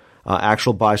drew.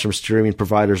 Actual buys from streaming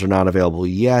providers are not available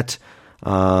yet,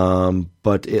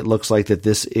 but it looks like that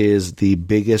this is the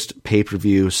biggest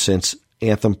pay-per-view since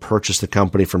Anthem purchased the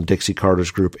company from Dixie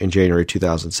Carter's group in January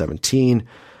 2017.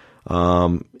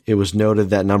 It was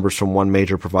noted that numbers from one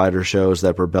major provider shows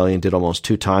that Rebellion did almost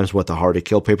 2 times what the Hard to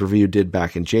Kill pay-per-view did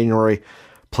back in January,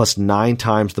 plus 9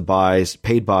 times the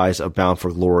paid buys of Bound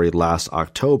for Glory last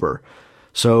October.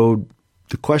 So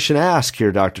the question asked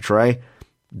here, Dr. Trey,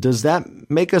 does that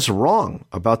make us wrong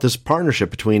about this partnership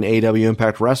between AEW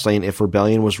Impact Wrestling if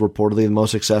Rebellion was reportedly the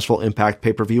most successful Impact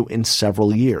pay-per-view in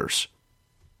several years?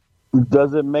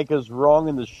 Does it make us wrong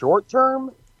in the short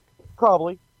term?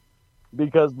 Probably,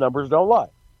 because numbers don't lie.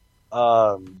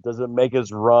 Does it make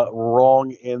us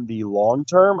wrong in the long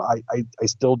term? I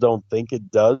still don't think it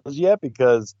does yet,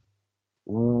 because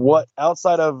what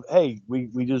outside of, hey,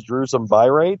 we just drew some buy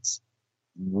rates,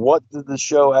 what did the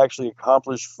show actually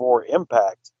accomplish for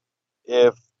Impact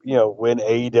if, when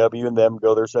AEW and them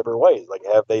go their separate ways? Like,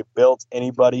 have they built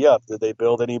anybody up? Did they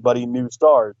build anybody new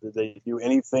stars? Did they do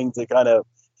anything to kind of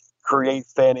create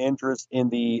fan interest in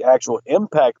the actual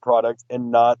Impact product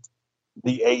and not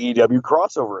the AEW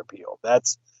crossover appeal?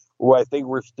 That's where I think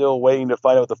we're still waiting to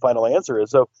find out what the final answer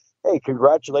is. So, hey,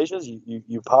 congratulations.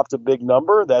 You popped a big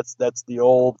number. That's the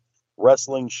old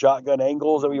wrestling shotgun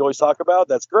angles that we always talk about.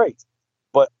 That's great.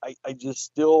 But I just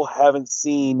still haven't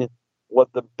seen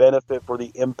what the benefit for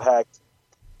the Impact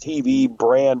TV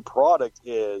brand product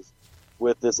is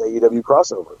with this AEW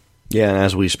crossover. Yeah, and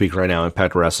as we speak right now,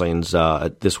 Impact Wrestling's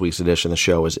this week's edition of the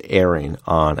show is airing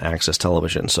on Access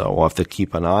Television, so we'll have to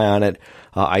keep an eye on it.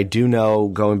 I do know,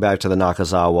 going back to the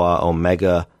Nakazawa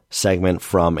Omega segment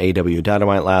from AEW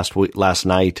Dynamite last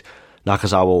night,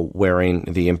 Nakazawa wearing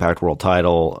the Impact World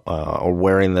title, or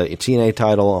wearing the TNA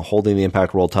title, holding the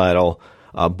Impact World title.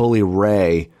 Bully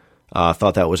Ray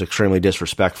thought that was extremely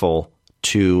disrespectful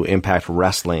to Impact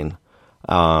Wrestling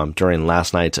during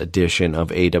last night's edition of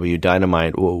AEW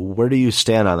Dynamite. Where do you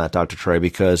stand on that, Dr. Trey?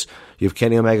 Because you have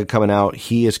Kenny Omega coming out.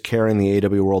 He is carrying the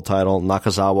AEW World title.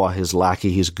 Nakazawa, his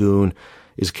lackey, his goon,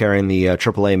 is carrying the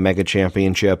AAA Mega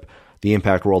Championship, the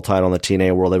Impact World title, and the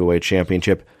TNA World Heavyweight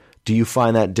Championship. Do you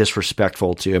find that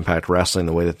disrespectful to Impact Wrestling,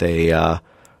 the way that they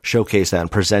showcased that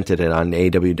and presented it on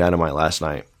AEW Dynamite last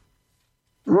night?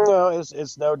 No,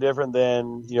 it's no different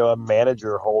than, a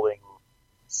manager holding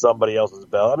somebody else's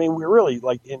belt. I mean, we really,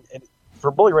 like,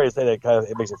 for Bully Ray to say that,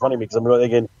 it makes it funny because I'm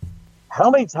thinking,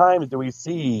 how many times do we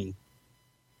see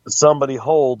somebody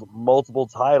hold multiple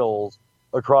titles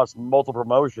across multiple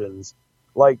promotions?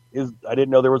 Like, I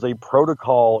didn't know there was a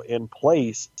protocol in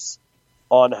place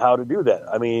on how to do that.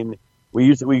 I mean,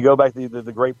 we go back to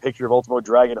the great picture of Ultimo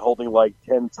Dragon holding like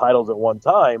 10 titles at one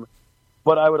time,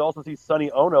 but I would also see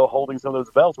Sonny Ono holding some of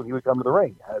those belts when he would come to the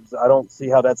ring. I don't see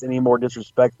how that's any more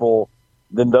disrespectful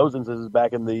than those instances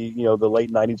back in the the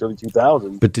late 90s, early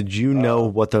 2000s. But did you know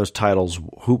what those titles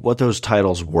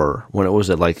were? When it was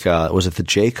it like was it the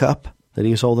J Cup that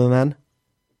he was holding then?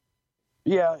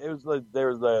 Yeah, it was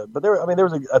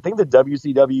I think the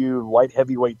WCW light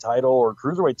heavyweight title or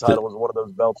cruiserweight title was one of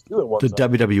those belts too at one time.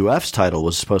 The WWF's title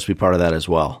was supposed to be part of that as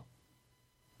well.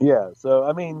 Yeah, so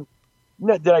I mean,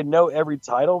 did I know every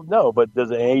title? No, but does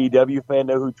an AEW fan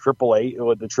know what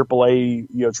the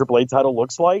AAA title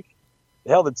looks like?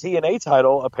 Hell, the TNA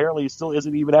title apparently still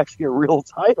isn't even actually a real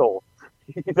title.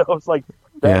 It's like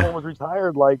that one was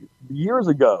retired like years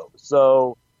ago.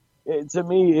 So to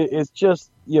me, it's just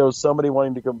somebody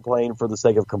wanting to complain for the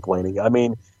sake of complaining. I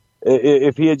mean,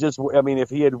 if he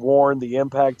had worn the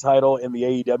Impact title and the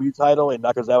AEW title, and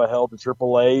Nakazawa held the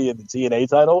AAA and the TNA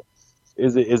title,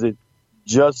 is it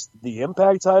just the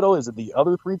Impact title? Is it the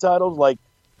other 3 titles? Like,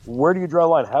 where do you draw the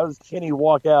line? How does Kenny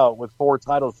walk out with 4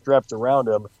 titles strapped around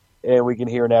him, and we can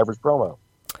hear an average promo?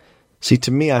 See,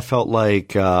 to me, I felt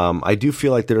like I do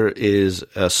feel like there is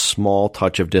a small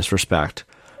touch of disrespect.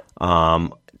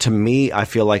 To me, I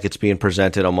feel like it's being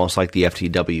presented almost like the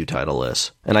FTW title is.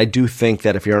 And I do think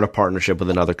that if you're in a partnership with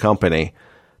another company,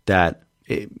 that,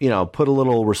 put a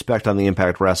little respect on the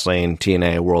Impact Wrestling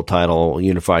TNA World Title,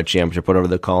 Unified Championship, whatever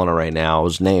they're calling it right now,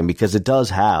 his name, because it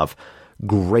does have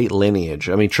great lineage.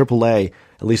 I mean, AAA,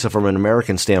 at least from an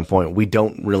American standpoint, we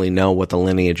don't really know what the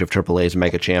lineage of AAA's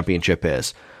Mega Championship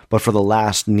is. But for the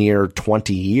last near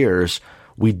 20 years,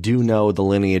 we do know the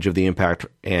lineage of the Impact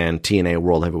and TNA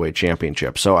World Heavyweight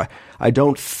Championship. So I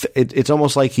don't. It's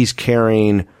almost like he's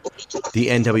carrying the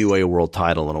NWA World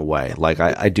Title in a way. Like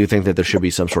I do think that there should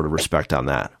be some sort of respect on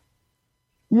that.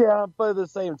 Yeah, but at the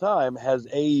same time, has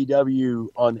AEW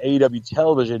on AEW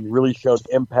television really showed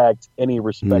Impact any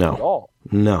respect at all?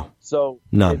 No. So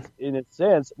None. In a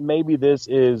sense, maybe this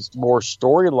is more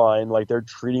storyline, like they're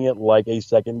treating it like a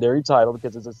secondary title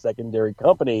because it's a secondary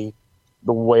company,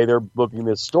 the way they're booking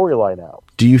this storyline out.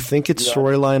 Do you think it's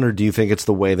storyline, or do you think it's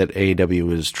the way that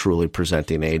AEW is truly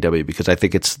presenting AEW? Because I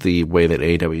think it's the way that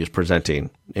AEW is presenting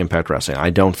Impact Wrestling. I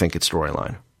don't think it's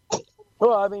storyline.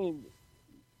 Well, I mean,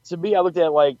 to me, I looked at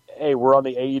it like, hey, we're on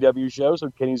the AEW show, so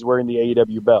Kenny's wearing the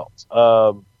AEW belt.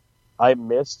 I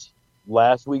missed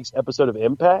last week's episode of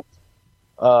Impact.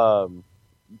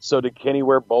 So did Kenny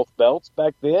wear both belts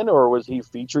back then, or was he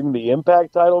featuring the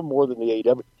Impact title more than the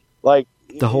AEW? Like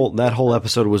that whole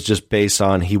episode was just based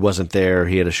on he wasn't there.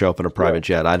 He had to show up in a private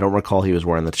jet. I don't recall he was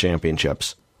wearing the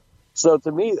championships. So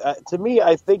to me,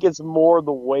 I think it's more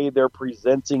the way they're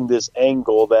presenting this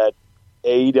angle that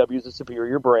AEW is a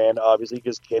superior brand, obviously,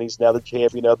 because Kenny's now the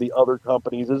champion of the other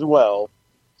companies as well.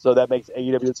 So that makes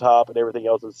AEW the top and everything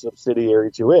else is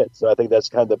subsidiary to it. So I think that's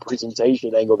kind of the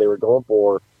presentation angle they were going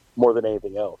for more than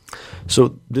anything else.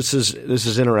 So this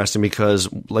is interesting because,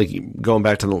 like, going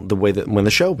back to the way that when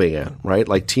the show began, right?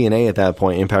 Like TNA at that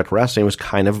point, Impact Wrestling was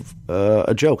kind of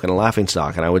a joke and a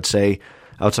laughingstock. And I would say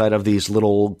outside of these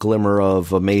little glimmer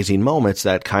of amazing moments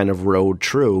that kind of rode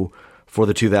true for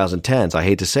the 2010s. I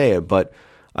hate to say it, but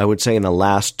I would say in the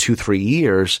last 2-3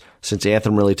 years, since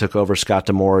Anthem really took over, Scott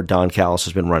D'Amore, Don Callis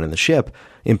has been running the ship,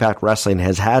 Impact Wrestling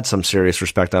has had some serious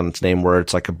respect on its name where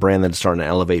it's like a brand that's starting to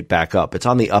elevate back up. It's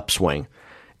on the upswing.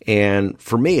 And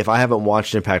for me, if I haven't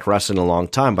watched Impact Wrestling in a long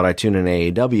time, but I tune in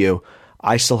AEW,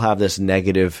 I still have this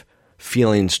negative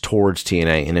feelings towards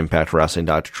TNA and Impact Wrestling,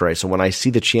 Dr. Trey. So when I see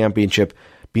the championship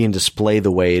being displayed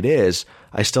the way it is,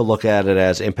 I still look at it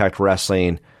as Impact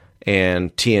Wrestling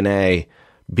and TNA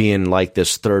being like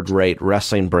this third-rate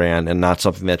wrestling brand and not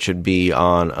something that should be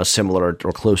on a similar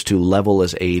or close to level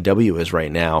as AEW is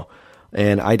right now.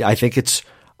 And I think it's,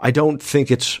 I don't think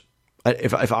it's,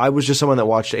 if I was just someone that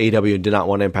watched AEW and did not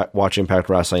want to watch Impact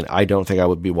Wrestling, I don't think I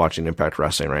would be watching Impact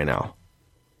Wrestling right now.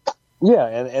 Yeah,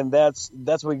 and that's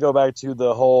when we go back to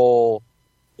the whole,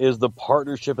 is the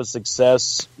partnership a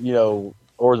success,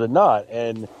 or is it not?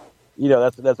 And,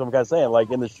 that's what I'm kind of saying.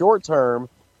 Like, in the short term,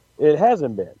 it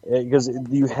hasn't been, because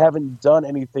you haven't done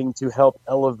anything to help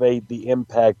elevate the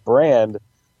Impact brand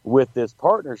with this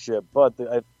partnership. But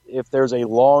if there's a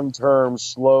long-term,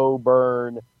 slow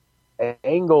burn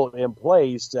angle in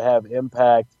place to have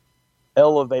Impact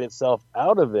elevate itself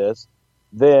out of this,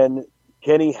 then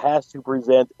Kenny has to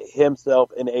present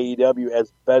himself in AEW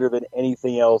as better than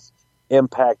anything else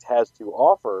Impact has to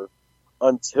offer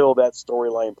until that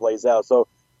storyline plays out. So,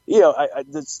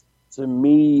 to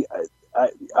me,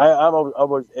 I'm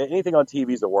almost, anything on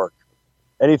TV is a work.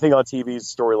 Anything on TV is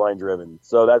storyline driven.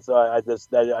 So that's I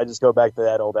just go back to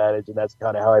that old adage, and that's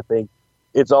kind of how I think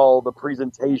it's all the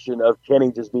presentation of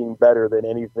Kenny just being better than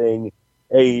anything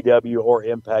AEW or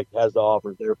Impact has to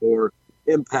offer. Therefore,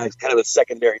 Impact's kind of a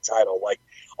secondary title, like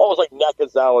almost like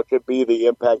Nakazawa could be the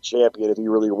Impact champion if he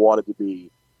really wanted to be,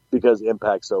 because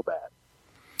Impact's so bad.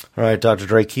 All right, Dr.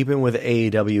 Dre, keeping with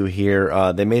AEW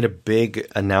here, they made a big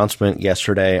announcement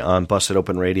yesterday on Busted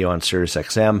Open Radio on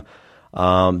SiriusXM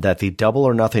that the Double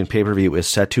or Nothing pay-per-view is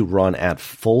set to run at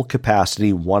full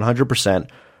capacity, 100%,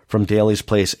 from Daly's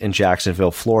Place in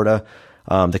Jacksonville, Florida.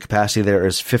 The capacity there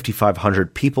is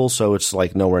 5,500 people, so it's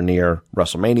like nowhere near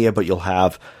WrestleMania, but you'll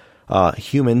have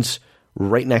humans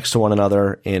right next to one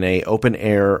another in a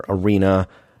open-air arena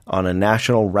on a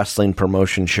national wrestling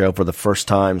promotion show for the first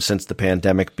time since the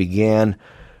pandemic began.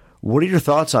 What are your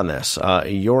thoughts on this?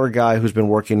 You're a guy who's been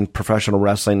working professional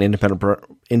wrestling,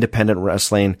 independent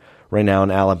wrestling right now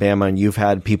in Alabama, and you've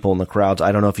had people in the crowds.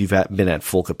 I don't know if you've been at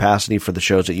full capacity for the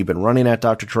shows that you've been running at,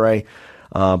 Dr. Trey,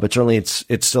 but certainly it's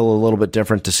still a little bit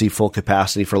different to see full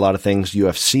capacity for a lot of things.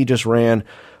 UFC just ran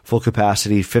full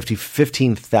capacity,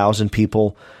 15,000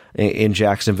 people in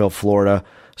Jacksonville, Florida.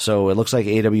 So it looks like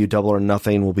AEW Double or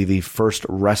Nothing will be the first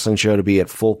wrestling show to be at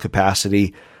full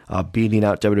capacity, beating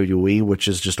out WWE, which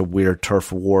is just a weird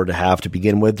turf war to have to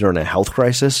begin with during a health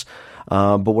crisis.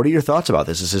 But what are your thoughts about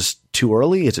this? Is this too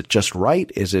early? Is it just right?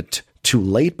 Is it too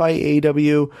late by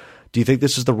AEW? Do you think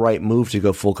this is the right move to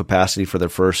go full capacity for their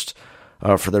first,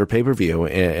 for their pay-per-view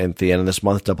at the end of this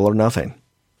month, Double or Nothing?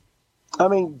 I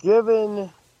mean,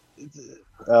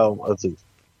 let's see.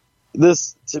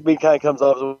 This, to me, kind of comes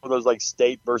off as one of those, like,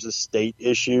 state versus state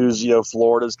issues.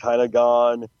 Florida's kind of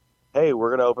gone, hey, we're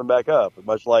going to open back up.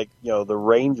 Much like, the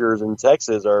Rangers in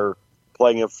Texas are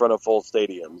playing in front of full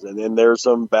stadiums. And then there's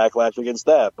some backlash against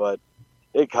that. But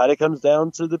it kind of comes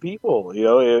down to the people.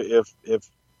 If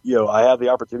I have the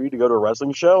opportunity to go to a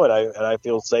wrestling show and I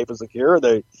feel safe and secure,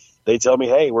 they tell me,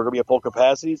 hey, we're going to be at full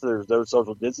capacity, so there's no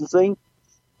social distancing,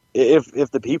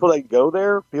 if the people that go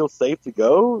there feel safe to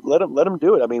go, let them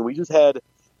do it. I mean, we just had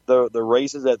the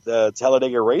races at the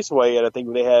Talladega Raceway, and I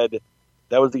think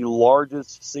that was the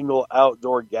largest single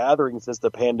outdoor gathering since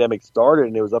the pandemic started,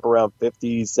 and it was up around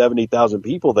 50, 70,000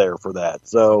 people there for that.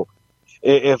 So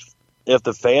if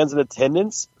the fans in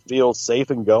attendance feel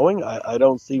safe and going, I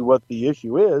don't see what the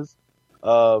issue is.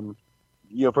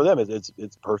 For them,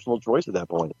 it's personal choice at that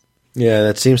point. Yeah,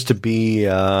 that seems to be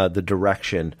the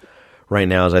direction right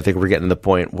now. Is I think we're getting to the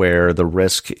point where the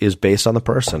risk is based on the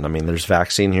person. I mean, there's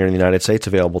vaccine here in the United States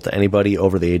available to anybody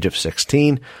over the age of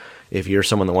 16. If you're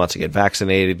someone that wants to get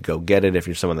vaccinated, go get it. If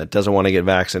you're someone that doesn't want to get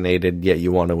vaccinated, yet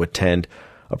you want to attend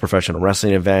a professional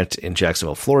wrestling event in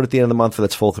Jacksonville, Florida at the end of the month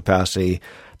that's full capacity,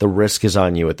 the risk is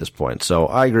on you at this point. So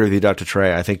I agree with you, Dr.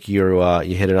 Trey. I think you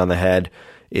hit it on the head.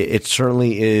 It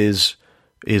certainly is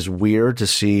weird to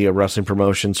see a wrestling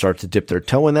promotion start to dip their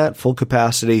toe in that full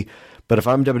capacity. But if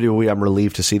I'm WWE, I'm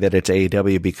relieved to see that it's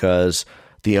AEW, because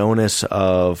the onus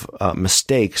of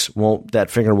mistakes that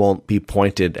finger won't be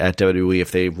pointed at WWE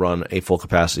if they run a full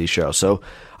capacity show. So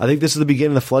I think this is the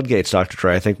beginning of the floodgates, Dr.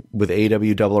 Trey. I think with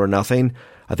AEW Double or Nothing,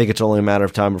 I think it's only a matter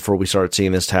of time before we start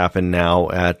seeing this happen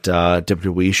now at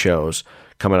WWE shows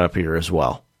coming up here as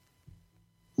well.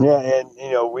 Yeah,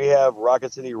 and we have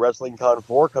Rocket City Wrestling Con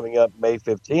 4 coming up May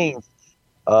 15th.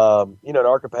 And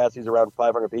our capacity is around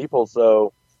 500 people,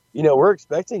 so we're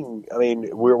expecting,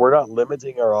 we're not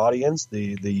limiting our audience.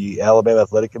 The Alabama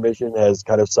Athletic Commission has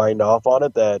kind of signed off on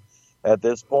it that at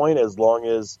this point, as long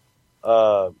as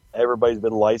everybody's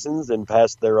been licensed and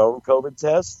passed their own COVID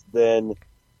tests, then,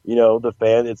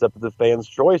 it's up to the fans'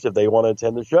 choice if they want to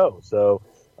attend the show. So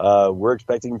we're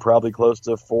expecting probably close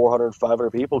to 400,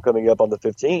 500 people coming up on the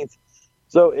 15th.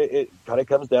 So it kind of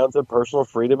comes down to personal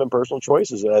freedom and personal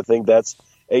choices. And I think that's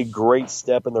a great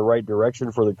step in the right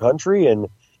direction for the country. And,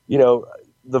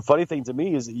 the funny thing to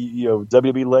me is,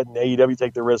 WWE letting AEW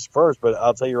take the risk first, but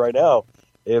I'll tell you right now,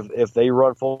 if they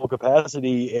run full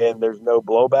capacity and there's no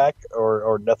blowback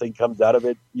or nothing comes out of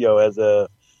it, as a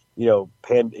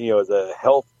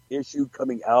health issue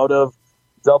coming out of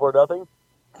Double or Nothing,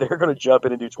 they're going to jump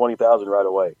in and do 20,000 right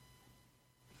away.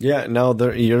 Yeah, no,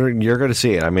 you're going to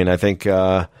see it. I mean, I think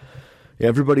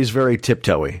everybody's very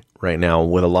tiptoey right now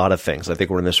with a lot of things. I think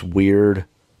we're in this weird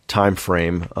time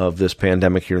frame of this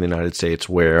pandemic here in the United States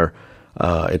where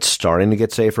it's starting to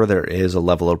get safer. There is a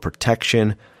level of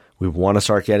protection. We want to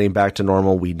start getting back to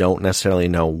normal. We don't necessarily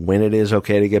know when it is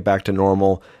okay to get back to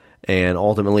normal. And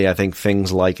ultimately, I think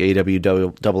things like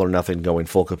AEW Double or Nothing going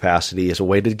full capacity is a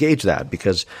way to gauge that,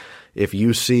 because if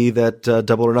you see that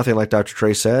Double or Nothing, like Dr.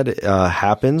 Trey said,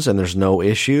 happens and there's no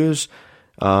issues,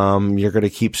 you're going to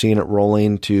keep seeing it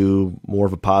rolling to more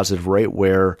of a positive rate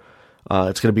where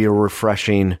it's going to be a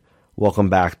refreshing welcome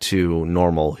back to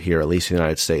normal here, at least in the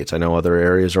United States. I know other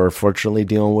areas are unfortunately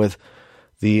dealing with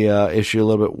the issue a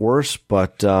little bit worse,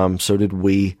 but so did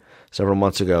we several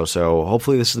months ago. So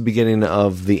hopefully this is the beginning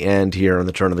of the end here on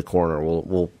the turn of the corner.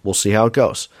 We'll see how it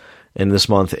goes. And this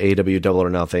month, AEW Double or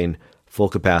Nothing, full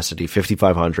capacity,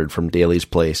 5,500 from Daly's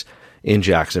Place in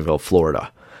Jacksonville,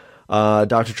 Florida.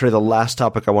 Dr. Trey, the last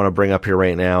topic I want to bring up here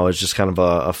right now is just kind of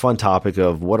a fun topic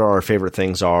of what our favorite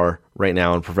things are right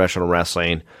now in professional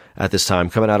wrestling at this time.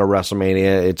 Coming out of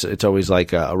WrestleMania, it's always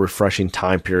like a refreshing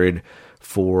time period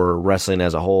for wrestling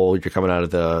as a whole. You're coming out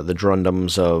of the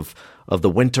drundums of the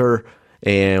winter,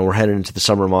 and we're heading into the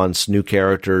summer months, new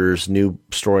characters, new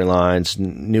storylines,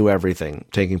 new everything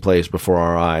taking place before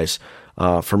our eyes.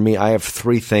 For me, I have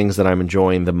three things that I'm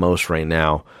enjoying the most right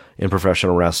now in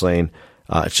professional wrestling.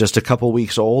 It's just a couple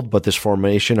weeks old, but this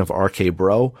formation of RK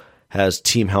Bro has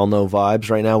Team Hell No vibes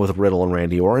right now with Riddle and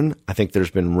Randy Orton. I think there's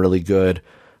been really good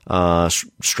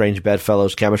Strange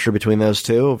Bedfellows chemistry between those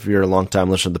two. If you're a long-time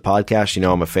listener to the podcast, you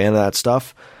know I'm a fan of that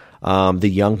stuff. The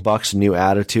Young Bucks' new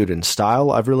attitude and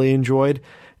style I've really enjoyed,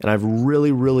 and I've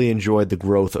really, really enjoyed the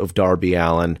growth of Darby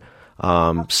Allin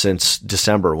since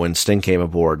December when Sting came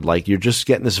aboard. Like, you're just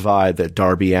getting this vibe that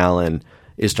Darby Allin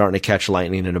is starting to catch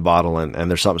lightning in a bottle, and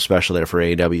there's something special there for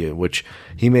AEW, which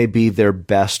he may be their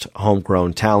best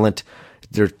homegrown talent.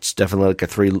 There's definitely like a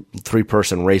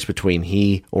three-person race between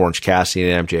he, Orange Cassidy,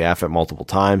 and MJF at multiple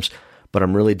times, but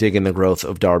I'm really digging the growth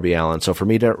of Darby Allin. So for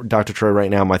me, Dr. Trey,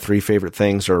 right now, my three favorite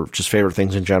things, or just favorite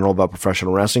things in general about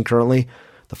professional wrestling currently,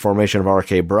 the formation of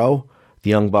RK Bro,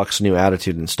 the Young Bucks' new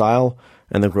attitude and style,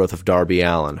 and the growth of Darby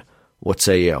Allin. What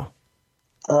say you?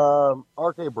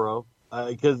 RK Bro.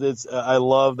 Because I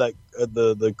love that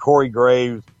the Corey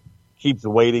Graves keeps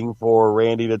waiting for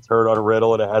Randy to turn on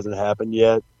Riddle, and it hasn't happened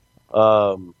yet.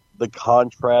 The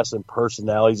contrast and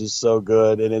personalities is so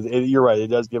good, and you're right, it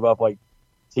does give off like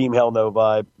Team Hell No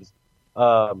vibes.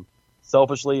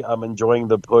 selfishly, I'm enjoying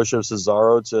the push of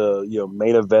Cesaro to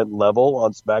main event level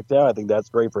on SmackDown. I think that's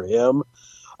great for him.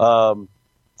 And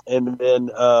then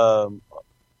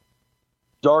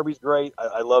Darby's great.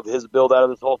 I love his build out of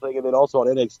this whole thing. And then also on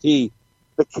NXT,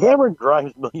 the Cameron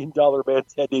Grimes $1 Million Man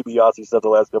Ted DiBiase stuff the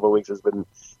last couple of weeks has been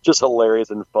just hilarious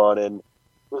and fun, and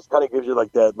just kind of gives you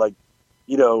like that, like,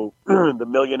 the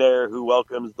millionaire who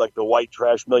welcomes like the white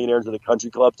trash millionaires to the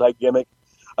country club type gimmick.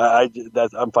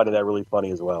 I'm finding that really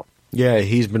funny as well. Yeah,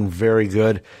 he's been very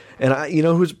good. And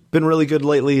who's been really good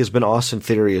lately has been Austin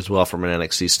Theory as well from an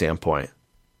NXT standpoint.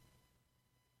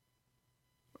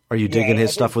 Are you digging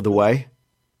his stuff with The Way?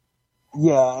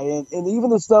 Yeah, and even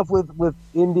the stuff with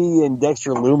Indy and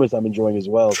Dexter Lumis I'm enjoying as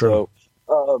well. True.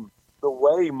 So The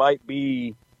Way might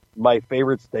be my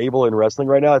favorite stable in wrestling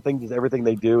right now. I think just everything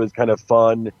they do is kind of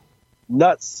fun.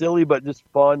 Not silly, but just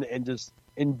fun and just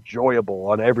enjoyable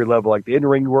on every level. Like the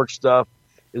in-ring work stuff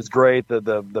is great.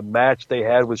 The match they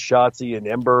had with Shotzi and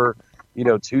Ember,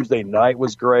 Tuesday night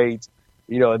was great.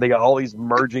 And they got all these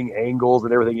merging angles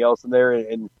and everything else in there.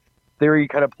 And Theory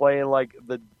kind of playing like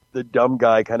the dumb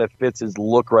guy kind of fits his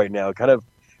look right now. Kind of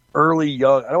early,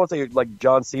 young. I don't want to say like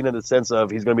John Cena in the sense of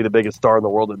he's going to be the biggest star in the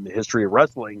world in the history of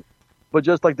wrestling, but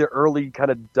just like the early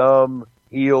kind of dumb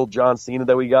heel John Cena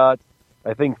that we got.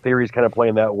 I think Theory's kind of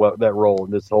playing that role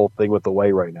in this whole thing with The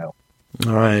Way right now.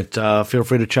 All right. Feel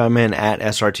free to chime in at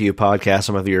SRTU Podcast,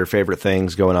 some of your favorite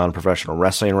things going on in professional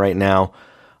wrestling right now.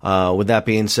 With that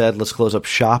being said, let's close up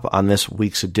shop on this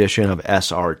week's edition of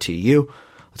SRTU.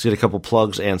 Let's get a couple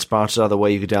plugs and sponsors out of the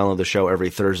way. You can download the show every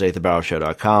Thursday at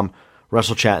thebarrowshow.com,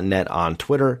 WrestleChat.net on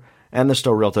Twitter, and the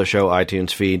Still Realto Show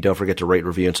iTunes feed. Don't forget to rate,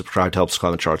 review, and subscribe to help us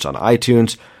climb the charts on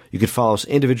iTunes. You can follow us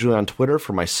individually on Twitter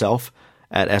for myself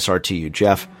at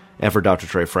SRTUJeff, and for Dr.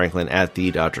 Trey Franklin at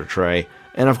the Dr. Trey.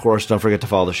 And of course, don't forget to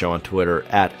follow the show on Twitter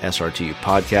at SRTU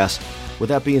Podcast. With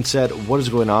that being said, what is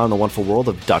going on in the wonderful world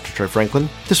of Dr. Trey Franklin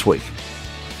this week?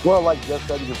 Well, like Jeff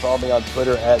said, you can follow me on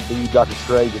Twitter at the Dr.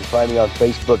 Trey. You can find me on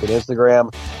Facebook and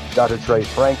Instagram, Dr. Trey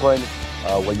Franklin.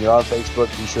 When you're on Facebook,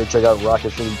 be sure to check out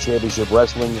Rocket City Championship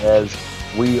Wrestling, as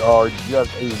we are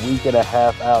just a week and a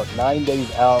half out, 9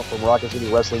 days out from Rocket City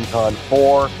Wrestling Con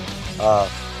 4.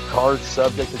 Cards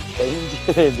subject to change,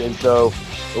 and so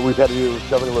we've had to do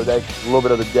something a little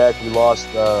bit of the deck. We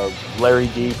lost Larry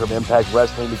D from Impact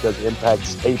Wrestling because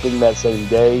Impact's taping that same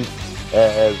day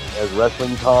as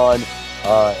Wrestling Con.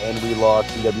 And we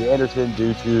lost C.W. Anderson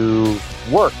due to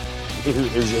work.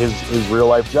 His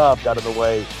real-life job got in the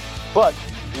way. But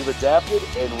we've adapted,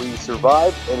 and we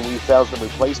survived, and we found some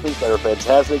replacements that are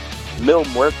fantastic. Mil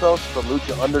Muertos from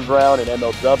Lucha Underground and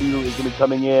MLW is going to be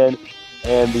coming in.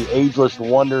 And the ageless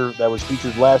wonder that was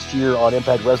featured last year on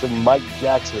Impact Wrestling, Mike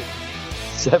Jackson,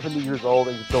 70 years old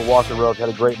and can still walk the road. Had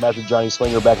a great match with Johnny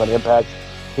Swinger back on Impact.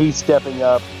 He's stepping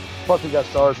up. Plus, we got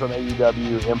stars from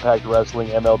AEW, Impact Wrestling,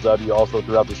 MLW also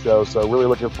throughout the show. So really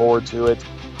looking forward to it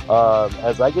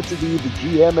as I get to be the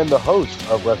GM and the host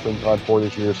of Wrestling Con 4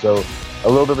 this year. So a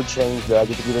little bit of a change there. I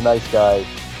get to be the nice guy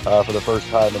for the first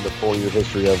time in the 4-year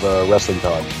history of Wrestling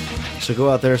Con. So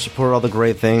go out there, support all the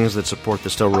great things that support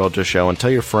the Still Realto Show, and tell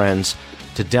your friends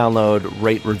to download,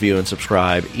 rate, review, and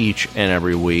subscribe each and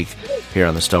every week here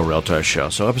on the Still Realto Show.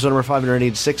 So episode number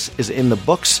 586 is in the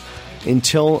books.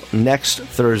 Until next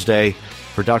Thursday,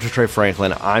 for Dr. Trey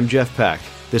Franklin, I'm Jeff Peck.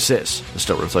 This is the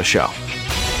Still Realto Show.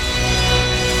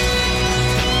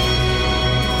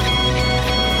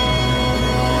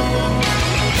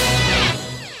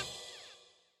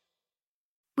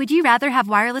 Would you rather have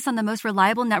wireless on the most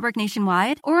reliable network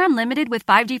nationwide or unlimited with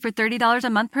 5G for $30 a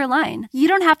month per line? You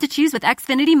don't have to choose with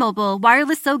Xfinity Mobile.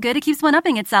 Wireless so good it keeps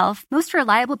one-upping itself. Most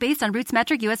reliable based on Roots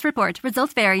Metric US report.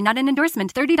 Results vary, not an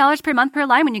endorsement. $30 per month per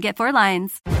line when you get 4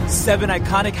 lines. 7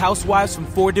 iconic housewives from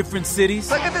 4 different cities.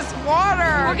 Look at this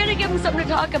water. We're gonna give them something to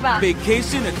talk about.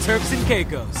 Vacation at Turks and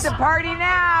Caicos. The party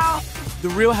now. The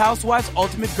Real Housewives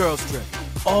Ultimate Girls Trip.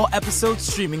 All episodes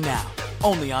streaming now.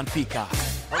 Only on Peacock.